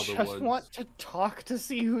came I out of the just woods. want to talk to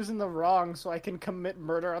see who's in the wrong, so I can commit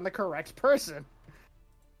murder on the correct person.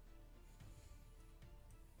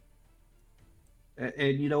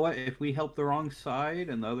 And you know what? If we help the wrong side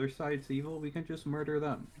and the other side's evil, we can just murder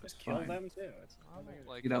them. Just It's kill fine. them too. It's I don't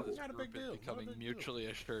like You know- how this Not a big group deal, is not a becoming big deal. mutually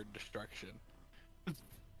assured destruction. What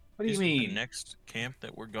do you Isn't the mean? next camp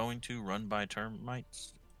that we're going to run by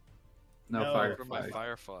termites? No, No, For my firefly.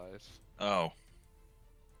 fireflies. Oh.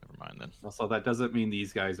 Never mind then. Also, that doesn't mean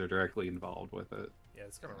these guys are directly involved with it. Yeah,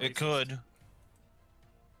 it's kind of. It could.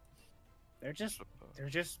 They're just Why?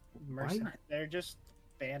 mercenaries. They're just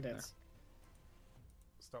bandits.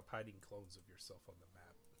 Stop hiding clones of yourself on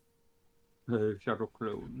the map. Shadow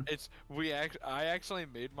Clone. I actually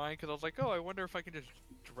made mine because I was like, oh, I wonder if I can just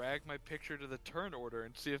drag my picture to the turn order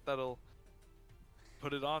and see if that'll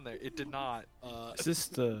put it on there. It did not. Is this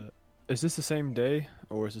the same day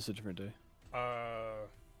or is this a different day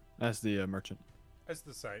as the merchant? It's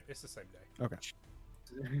the same. It's the same day. Okay.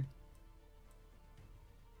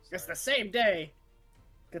 It's the same day.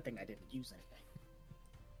 Good thing I didn't use anything.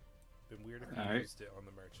 Been weird if you Alright. used it on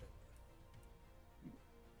the merchant.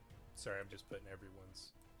 Sorry, I'm just putting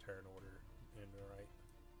everyone's turn order in the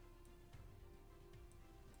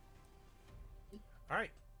right. All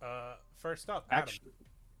right. First up, Adam.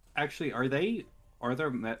 Actually, are the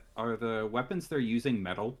weapons they're using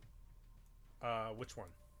metal? Which one?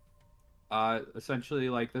 Essentially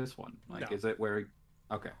like this one. Like, No. is it where?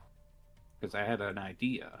 Okay. Because I had an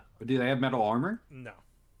idea. Do they have metal armor? No.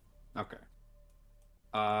 Okay.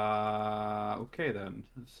 Okay then.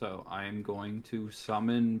 So I'm going to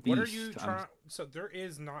summon Beast. What are you trying? So there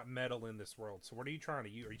is not metal in this world. So what are you trying to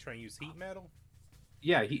use? Are you trying to use heat metal?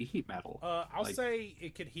 Yeah, heat metal. I'll Like- say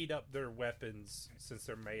it could heat up their weapons since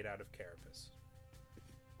they're made out of carapace.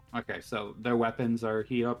 Okay, so their weapons are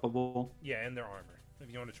heat upable. Yeah, and their armor.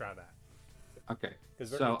 If you want to try that, Okay. because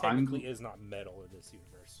there So I'm- technically is not metal in this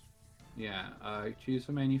universe. Yeah, choose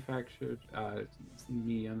a manufactured,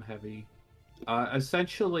 medium, heavy.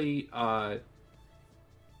 Essentially,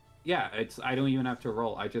 yeah, I don't even have to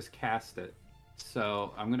roll. I just cast it.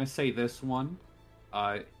 So I'm gonna say this one,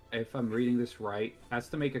 if I'm reading this right, has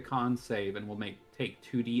to make a con save and will take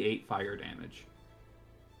 2d8 fire damage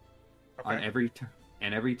on Okay.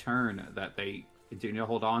 every turn that they continue to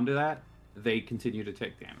hold on to that. They continue to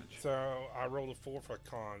take damage. So I rolled a 4 for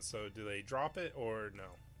con. So do they drop it or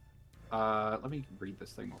no? Let me read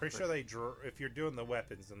this thing. Pretty sure they if you're doing the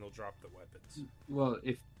weapons, then they'll drop the weapons. Well,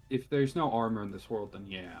 if there's no armor in this world, then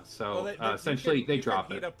yeah. So Well, essentially, they drop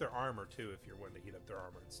can heat it. up their armor too if you're wanting to heat up their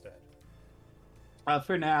armor instead.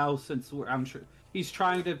 For now, since I'm sure he's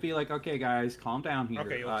trying to be like, okay, guys, calm down here.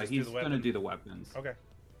 Okay, you'll just do he's the gonna weapon. do the weapons. Okay.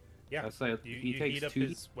 Yeah. So You he takes heat up 2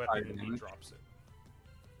 his fire weapon and he damage. drops it.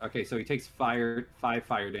 Okay, so he takes 5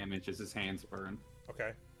 fire damage as his hands burn.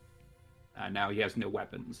 Okay. Now he has no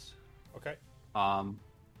weapons. Okay. And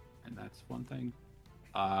that's one thing.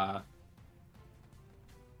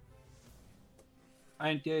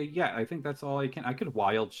 And yeah, I think that's all I can. I could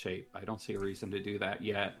wild shape. I don't see a reason to do that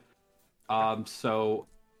yet. So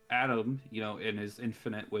Adam, in his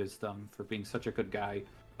infinite wisdom for being such a good guy,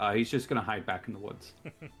 he's just gonna hide back in the woods.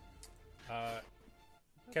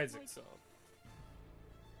 Kazix.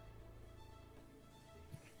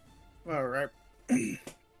 All right.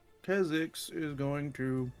 Kezix is going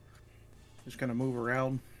to just kind of move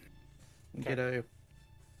around and get a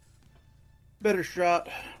better shot.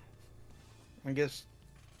 I guess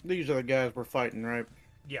these are the guys we're fighting, right?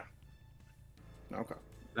 Yeah. Okay.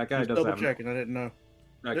 That guy Just does double have. checking. I didn't know.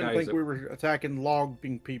 That Didn't guy think is. we were attacking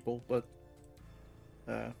logging people, but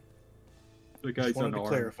The just guy's wanted to unarmed.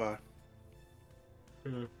 clarify.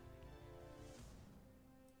 Yeah.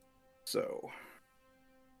 So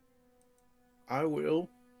I will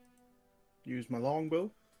use my longbow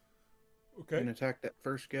Okay. and attack that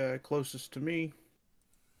first guy closest to me.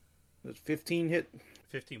 Does 15 hit?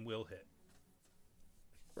 15 will hit.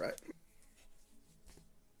 Right.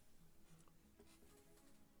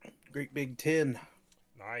 Great big 10.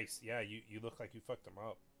 Nice. Yeah, you look like you fucked him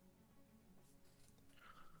up.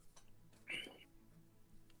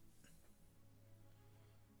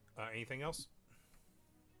 Anything else?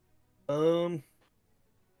 I'd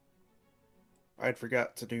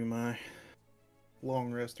forgot to do my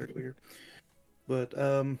long rest earlier. But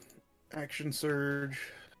action surge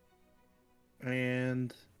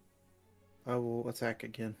and I will attack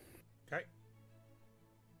again. Okay.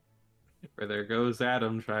 Where there goes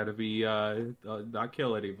Adam trying to be not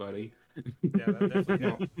kill anybody. Yeah, that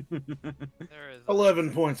definitely No. There is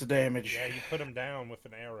 11 points of damage. Yeah, you put him down with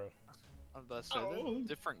an arrow. I'm about to say, there's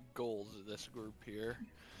different goals of this group here.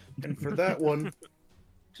 And for that one,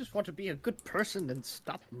 Just want to be a good person and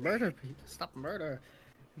stop murder people. Stop murder.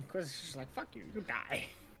 Because it's just like, fuck you, you die.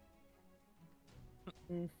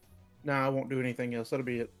 nah, I won't do anything else. That'll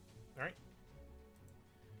be it. Alright.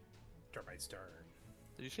 Termite's turn.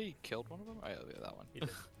 Did you say you killed one of them? Oh, yeah, that one. He did.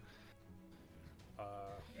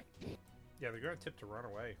 Yeah, they're gonna tip to run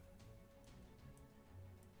away.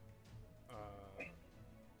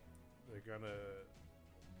 They're gonna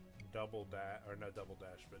double dash, or not double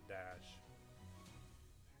dash, but dash.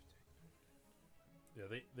 Yeah,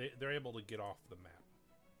 they're able to get off the map.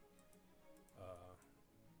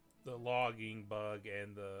 The logging bug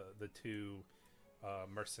and the two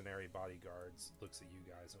mercenary bodyguards looks at you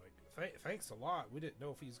guys and like, thanks a lot. We didn't know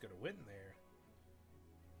if he's gonna win there.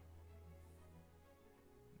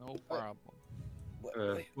 No problem.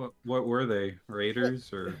 What were they?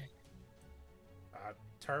 Raiders or?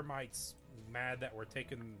 termites mad that we're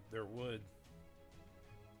taking their wood.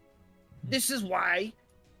 This is why.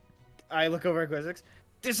 I look over at Quizzix.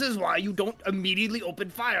 This is why you don't immediately open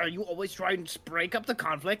fire. You always try and break up the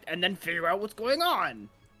conflict and then figure out what's going on.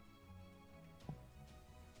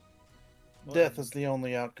 Death is the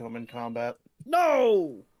only outcome in combat.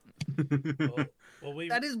 No! Well, we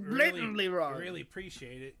That is blatantly wrong. We really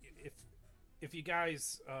appreciate it. If you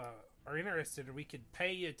guys are interested, we could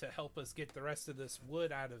pay you to help us get the rest of this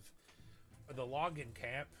wood out of the logging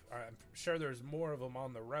camp. I'm sure there's more of them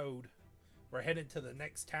on the road. We're headed to the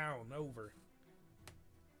next town over.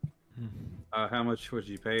 How much would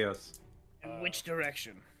you pay us? In which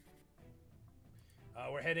direction?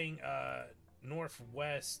 We're heading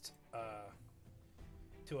northwest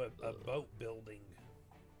to a boat building.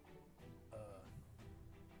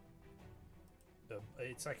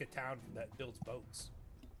 It's like a town that builds boats.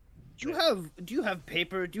 Do you have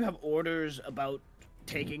paper? Do you have orders about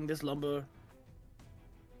taking this lumber?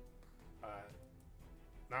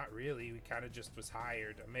 Not really. We kind of just was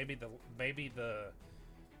hired. Maybe the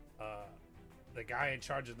guy in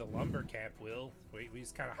charge of the lumber camp will. We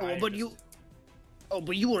just kind of hired.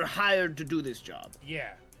 But you were hired to do this job.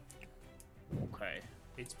 Yeah. Okay.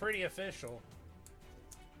 It's pretty official.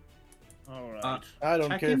 All right. I don't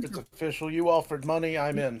Check care if into- it's official. You offered money,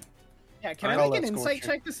 I'm in. Yeah, can I'll I make an escort insight you.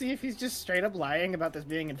 check to see if he's just straight up lying about this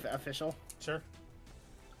being official? Sure.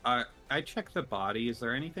 I checked the body. Is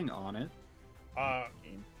there anything on it?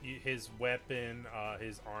 His weapon,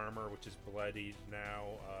 his armor, which is bloodied now.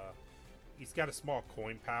 He's got a small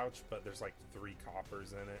coin pouch, but there's like 3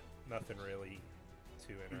 coppers in it. Nothing really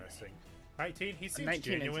too interesting. 19. He seems 19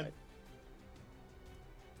 genuine. insight.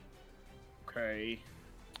 Okay.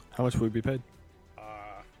 How much would we be paid?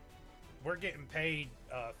 We're getting paid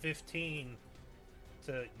 15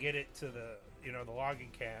 to get it to the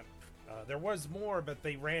logging camp. There was more, but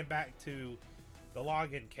they ran back to the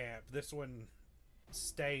logging camp. This one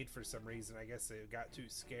stayed for some reason. I guess they got too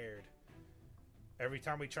scared. Every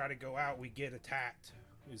time we try to go out, we get attacked.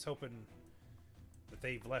 I was hoping that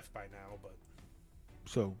they've left by now, but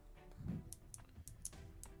So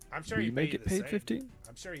I'm sure we you may pay get the paid same. 15.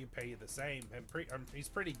 I'm sure you pay you the same. And he's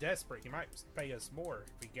pretty desperate. He might pay us more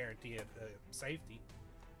if we guarantee it safety.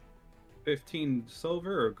 15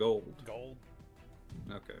 silver or gold? Gold.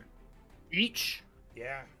 Okay. Each?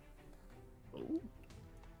 Yeah. Ooh.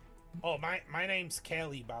 Oh, my name's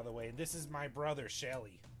Kelly, by the way. And this is my brother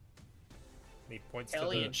Shelly. He points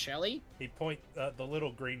Ellie to the and Shelly? the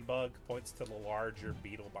little green bug points to the larger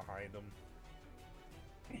beetle behind him.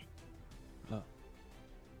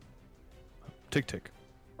 Tick tick.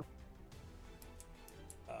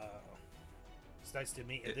 It's nice to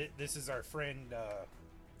meet you. This is our friend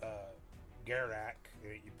Garak.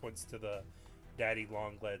 He points to the daddy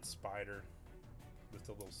long-legged spider with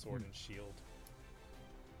the little sword and shield.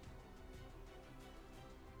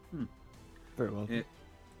 Very well.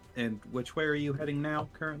 And which way are you heading now,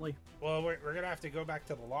 currently? Well, we're gonna have to go back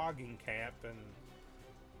to the logging camp and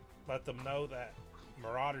let them know that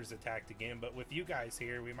Marauders attacked again. But with you guys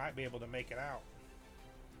here, we might be able to make it out.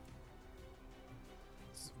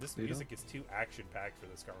 This You know? music is too action-packed for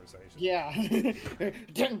this conversation. Yeah.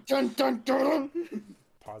 Dun, dun, dun, dun.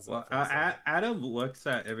 Pause it Well, for a second. Adam looks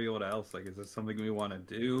at everyone else like, is this something we want to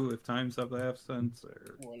do if time's up the absence?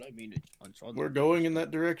 Or... Well, I mean, it's on We're going in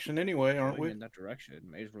that direction anyway, aren't going we? in that direction.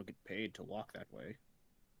 May as well get paid to walk that way.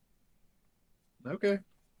 Okay. I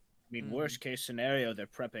mean, worst case scenario, they're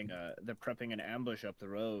prepping an ambush up the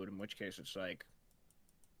road. In which case, it's like,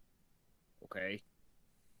 okay,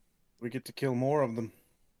 We get to kill more of them.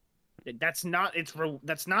 that's not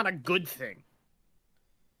a good thing.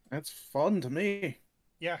 That's fun to me.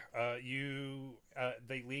 Yeah,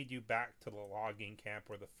 they lead you back to the logging camp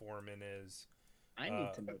where the foreman is. I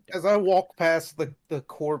need to know. As I walk past the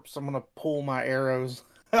corpse, I'm gonna pull my arrows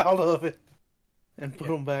out of it and put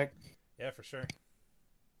them back. Yeah, for sure.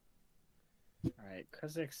 All right,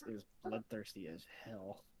 Kozix is bloodthirsty as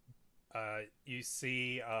hell. You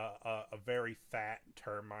see a very fat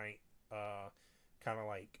termite, kind of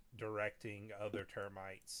like directing other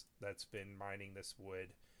termites that's been mining this wood.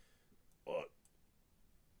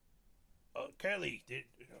 Kelly,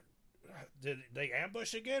 did they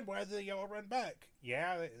ambush again? Why did they all run back?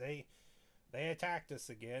 Yeah, they attacked us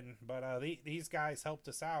again, but these guys helped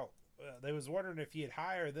us out. They was wondering if you'd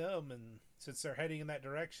hire them, and since they're heading in that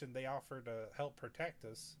direction, they offered to help protect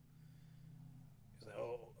us. He's like,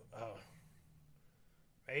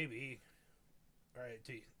 maybe. All right,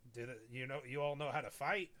 you all know how to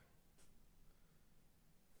fight?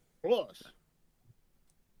 Of course.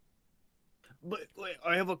 But wait,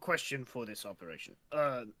 I have a question for this operation.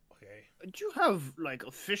 Okay. Do you have like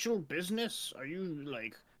official business? Are you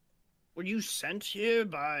like, were you sent here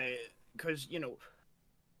by? Because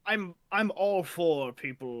I'm all for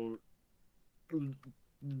people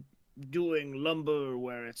doing lumber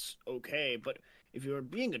where it's okay, but if you're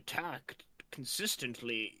being attacked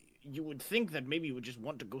consistently, you would think that maybe you would just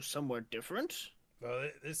want to go somewhere different. Well,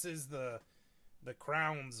 this is the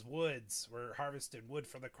crown's woods. We're harvesting wood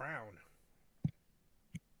for the crown.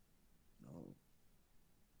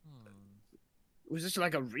 Was this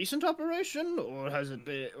like a recent operation, or has it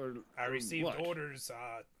been? Or I received what? orders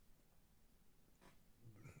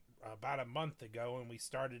about a month ago, and we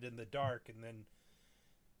started in the dark, and then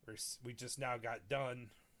we just now got done.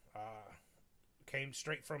 Came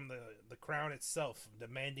straight from the crown itself,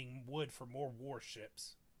 demanding wood for more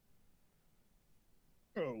warships.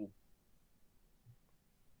 Oh.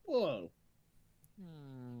 Whoa.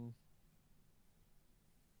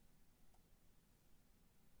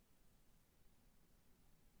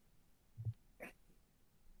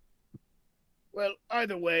 Well,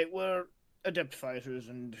 either way, we're adept fighters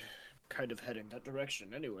and kind of heading that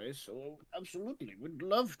direction anyway, so absolutely, we'd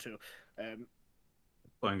love to. As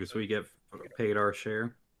long as we get paid our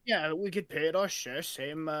share. Yeah, we get paid our share,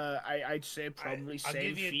 same, I'd say probably I'll same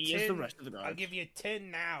give you fee 10, as the rest of the guards. I'll give you 10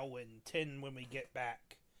 now and 10 when we get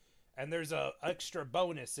back. And there's a extra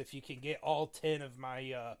bonus if you can get all 10 of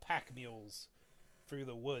my pack mules through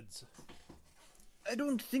the woods. I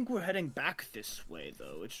don't think we're heading back this way,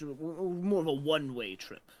 though. It's more of a one-way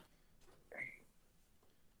trip.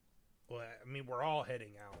 Well, I mean, we're all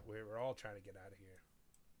heading out. We're all trying to get out of here.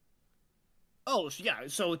 Oh, so yeah,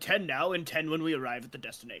 so 10 now and 10 when we arrive at the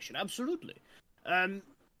destination. Absolutely.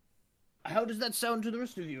 How does that sound to the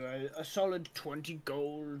rest of you? A solid 20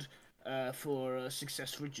 gold for a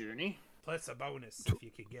successful journey? Plus a bonus if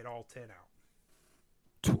you could get all 10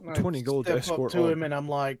 out. 20 gold to Step escort up to all- him, and I'm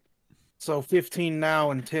like, so 15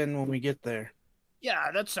 now and 10 when we get there.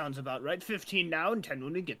 Yeah, that sounds about right. 15 now and 10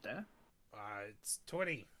 when we get there. It's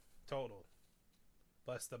 20 total,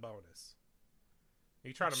 plus the bonus.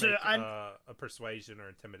 You try to So make I'm- a persuasion or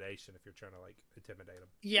intimidation if you're trying to, like, intimidate them.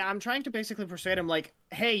 Yeah, I'm trying to basically persuade him, like,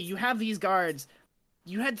 hey, you have these guards.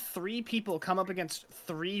 You had 3 people come up against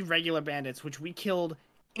 3 regular bandits, which we killed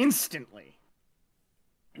instantly.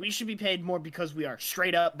 We should be paid more because we are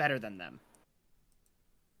straight up better than them.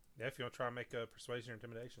 Yeah, if you want to try and make a persuasion or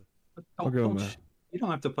intimidation. I'll give him a- You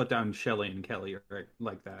don't have to put down Shelly and Kelly right,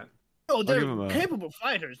 like that. Oh, give him they're a- capable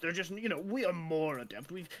fighters. They're just, we are more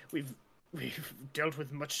adept. We've dealt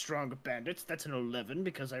with much stronger bandits. That's an 11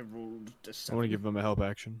 because I rolled a 7. I want to give him a help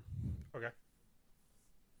action. Okay.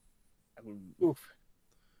 I will- Oof.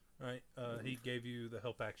 All right. He gave you the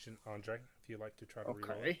help action, Andre, if you'd like to try to reroll it.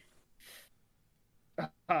 Okay.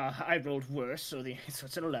 I rolled worse, so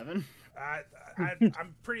it's an 11.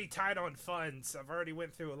 I'm pretty tight on funds. I've already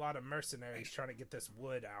went through a lot of mercenaries trying to get this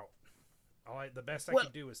wood out. The best I Well-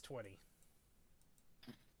 can do is 20.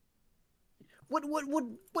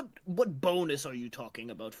 What bonus are you talking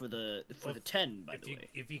about for the Well, 10? By the way,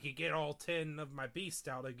 If you could get all 10 of my beasts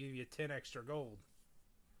out, I'll give you 10 extra gold.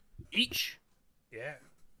 each. Yeah,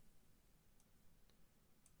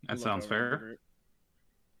 That sounds fair.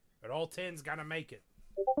 but all 10's gotta make it.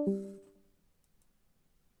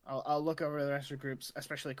 I'll look over the rest of the groups,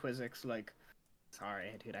 especially Quizzix. Like,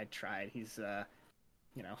 sorry, dude, I tried. He's I'm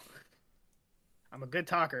a good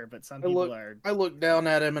talker, but some people are. I look down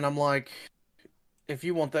at him and I'm like, if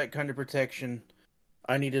you want that kind of protection,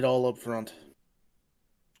 I need it all up front.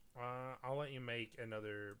 I'll let you make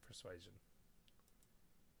another persuasion.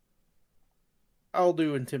 I'll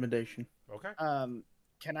do intimidation. Okay.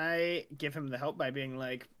 Can I give him the help by being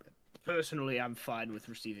like, personally, I'm fine with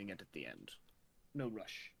receiving it at the end. No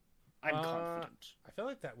rush. I'm confident. I feel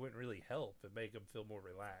like that wouldn't really help. It'd make him feel more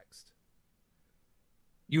relaxed.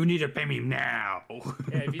 You need to pay me now.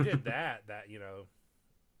 Yeah, if you did that, but if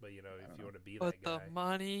you want to be Put that guy. the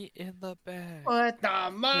money in the bag. Put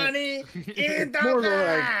the money in the More like-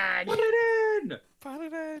 bag. Put it in. Put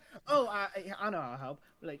it in. Oh, I know how to help.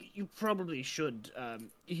 Like, you probably should.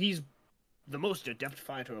 He's the most adept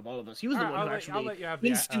fighter of all of us. He was the Alright, one who I'll actually let you have the,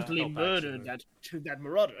 instantly help murdered action that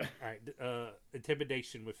marauder. All right,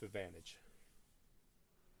 intimidation with advantage.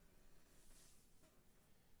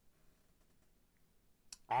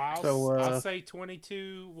 I'll say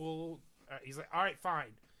 22 will. He's like, all right,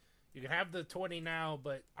 fine. You can have the 20 now,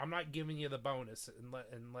 but I'm not giving you the bonus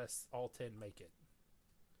unless all 10 make it.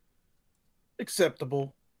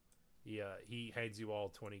 Acceptable. He hands you all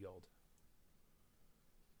 20 gold.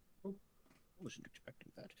 Wasn't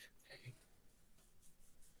expecting that.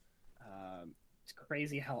 It's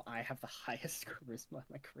crazy how I have the highest charisma.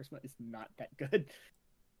 My charisma is not that good.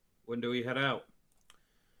 When do we head out?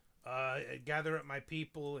 Gather up my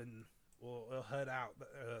people and we'll head out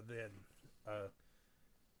then.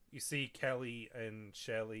 You see Kelly and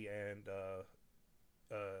Shelly and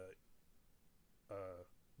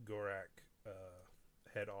Gorak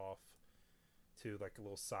head off to like a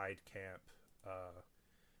little side camp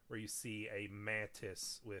where you see a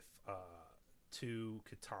mantis with 2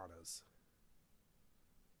 katanas.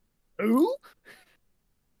 Ooh,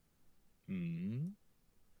 Hmm.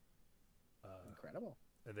 incredible.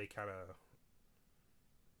 And they kind of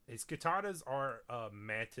his katanas are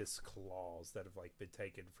mantis claws that have like been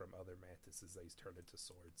taken from other mantises. They turn into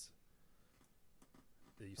swords.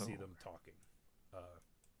 You see them talking.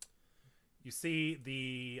 You see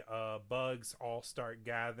the bugs all start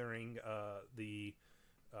gathering the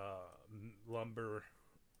lumber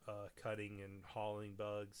cutting and hauling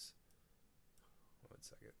bugs. 1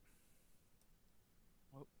 second.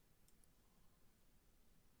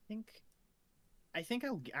 I think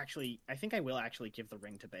I will actually give the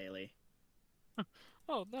ring to Bailey.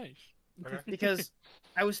 Oh, nice. Okay. Because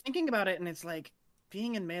I was thinking about it, and it's like,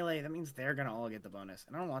 being in melee, that means they're gonna all get the bonus,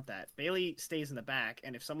 and I don't want that. Bailey stays in the back,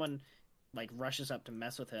 and if someone like rushes up to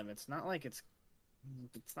mess with him, it's not like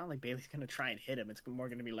Bailey's gonna try and hit him. It's more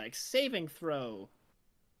gonna be like saving throw,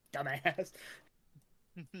 dumbass.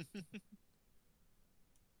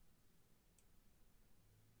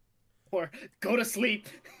 Or go to sleep.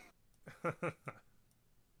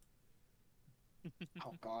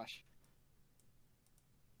 Oh gosh.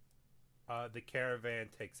 The caravan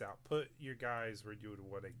takes out. Put your guys where you would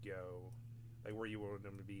want to go, like where you want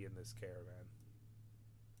them to be in this caravan.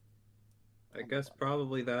 I guess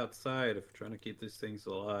probably the outside if we're trying to keep these things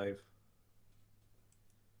alive.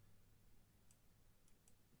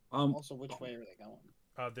 Also, which way are they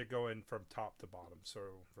going? They're going from top to bottom, so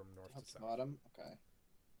from north Top to to south. bottom. Okay.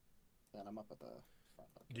 Then I'm up at the front.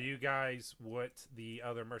 Okay. Do you guys want the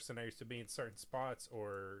other mercenaries to be in certain spots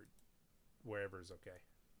or wherever's okay?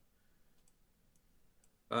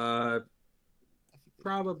 I think they-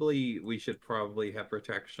 Probably we should probably have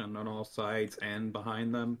protection on all sides and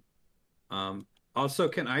behind them. Also,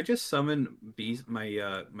 can I just summon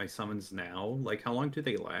my summons now? Like, how long do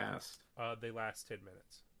they last? They last 10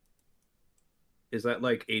 minutes. Is that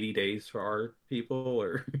like 80 days for our people,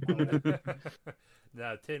 or?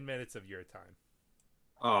 No, 10 minutes of your time.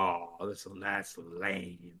 Oh, that's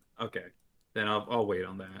lame. Okay, then I'll wait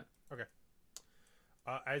on that.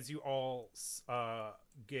 As you all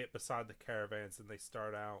get beside the caravans and they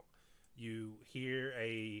start out, you hear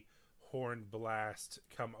a horn blast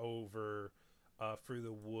come over through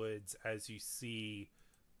the woods as you see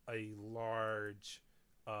a large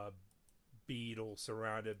beetle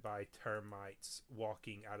surrounded by termites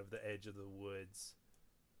walking out of the edge of the woods.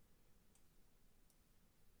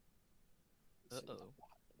 Uh-oh.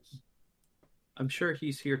 I'm sure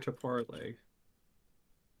he's here to parlay.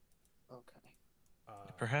 Okay.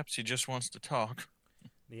 Perhaps he just wants to talk.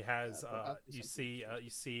 He has Yeah, you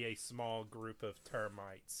see a small group of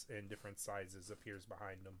termites in different sizes appears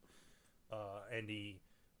behind him, and he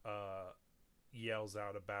yells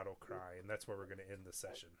out a battle cry, and that's where we're going to end the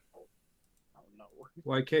session. Oh no.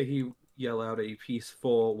 Why can't he yell out a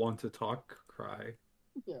peaceful want to talk cry?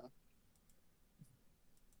 Yeah.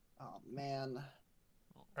 Oh man.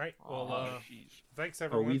 All right, well, Oh, jeez. thanks Are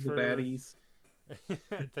everyone we the for baddies?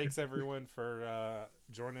 thanks everyone for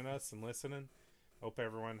joining us and listening. Hope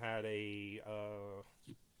everyone had a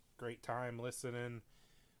great time listening.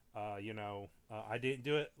 I didn't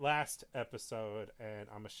do it last episode, and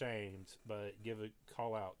I'm ashamed, but give a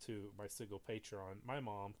call out to my single patron, my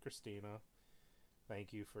mom, Christina.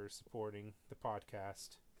 Thank you for supporting the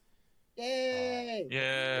podcast. Yay!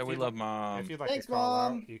 Yeah, If we you'd love like- Mom. If you'd like Thanks, to call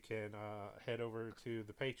Mom. out, you can head over to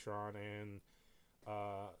the Patreon and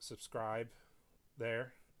subscribe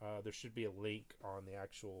there. There should be a link on the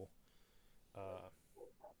actual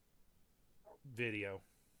video.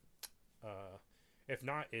 If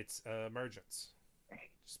not, it's Emergence,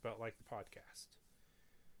 spelled like the podcast.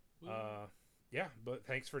 Yeah, but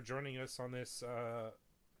thanks for joining us on this,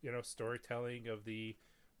 storytelling of the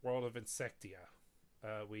world of Insectia.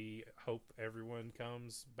 We hope everyone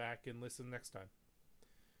comes back and listen next time.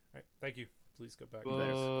 All right, thank you. Please go back. Bye.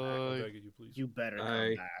 I beg you, please. You better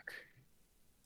Bye. come back.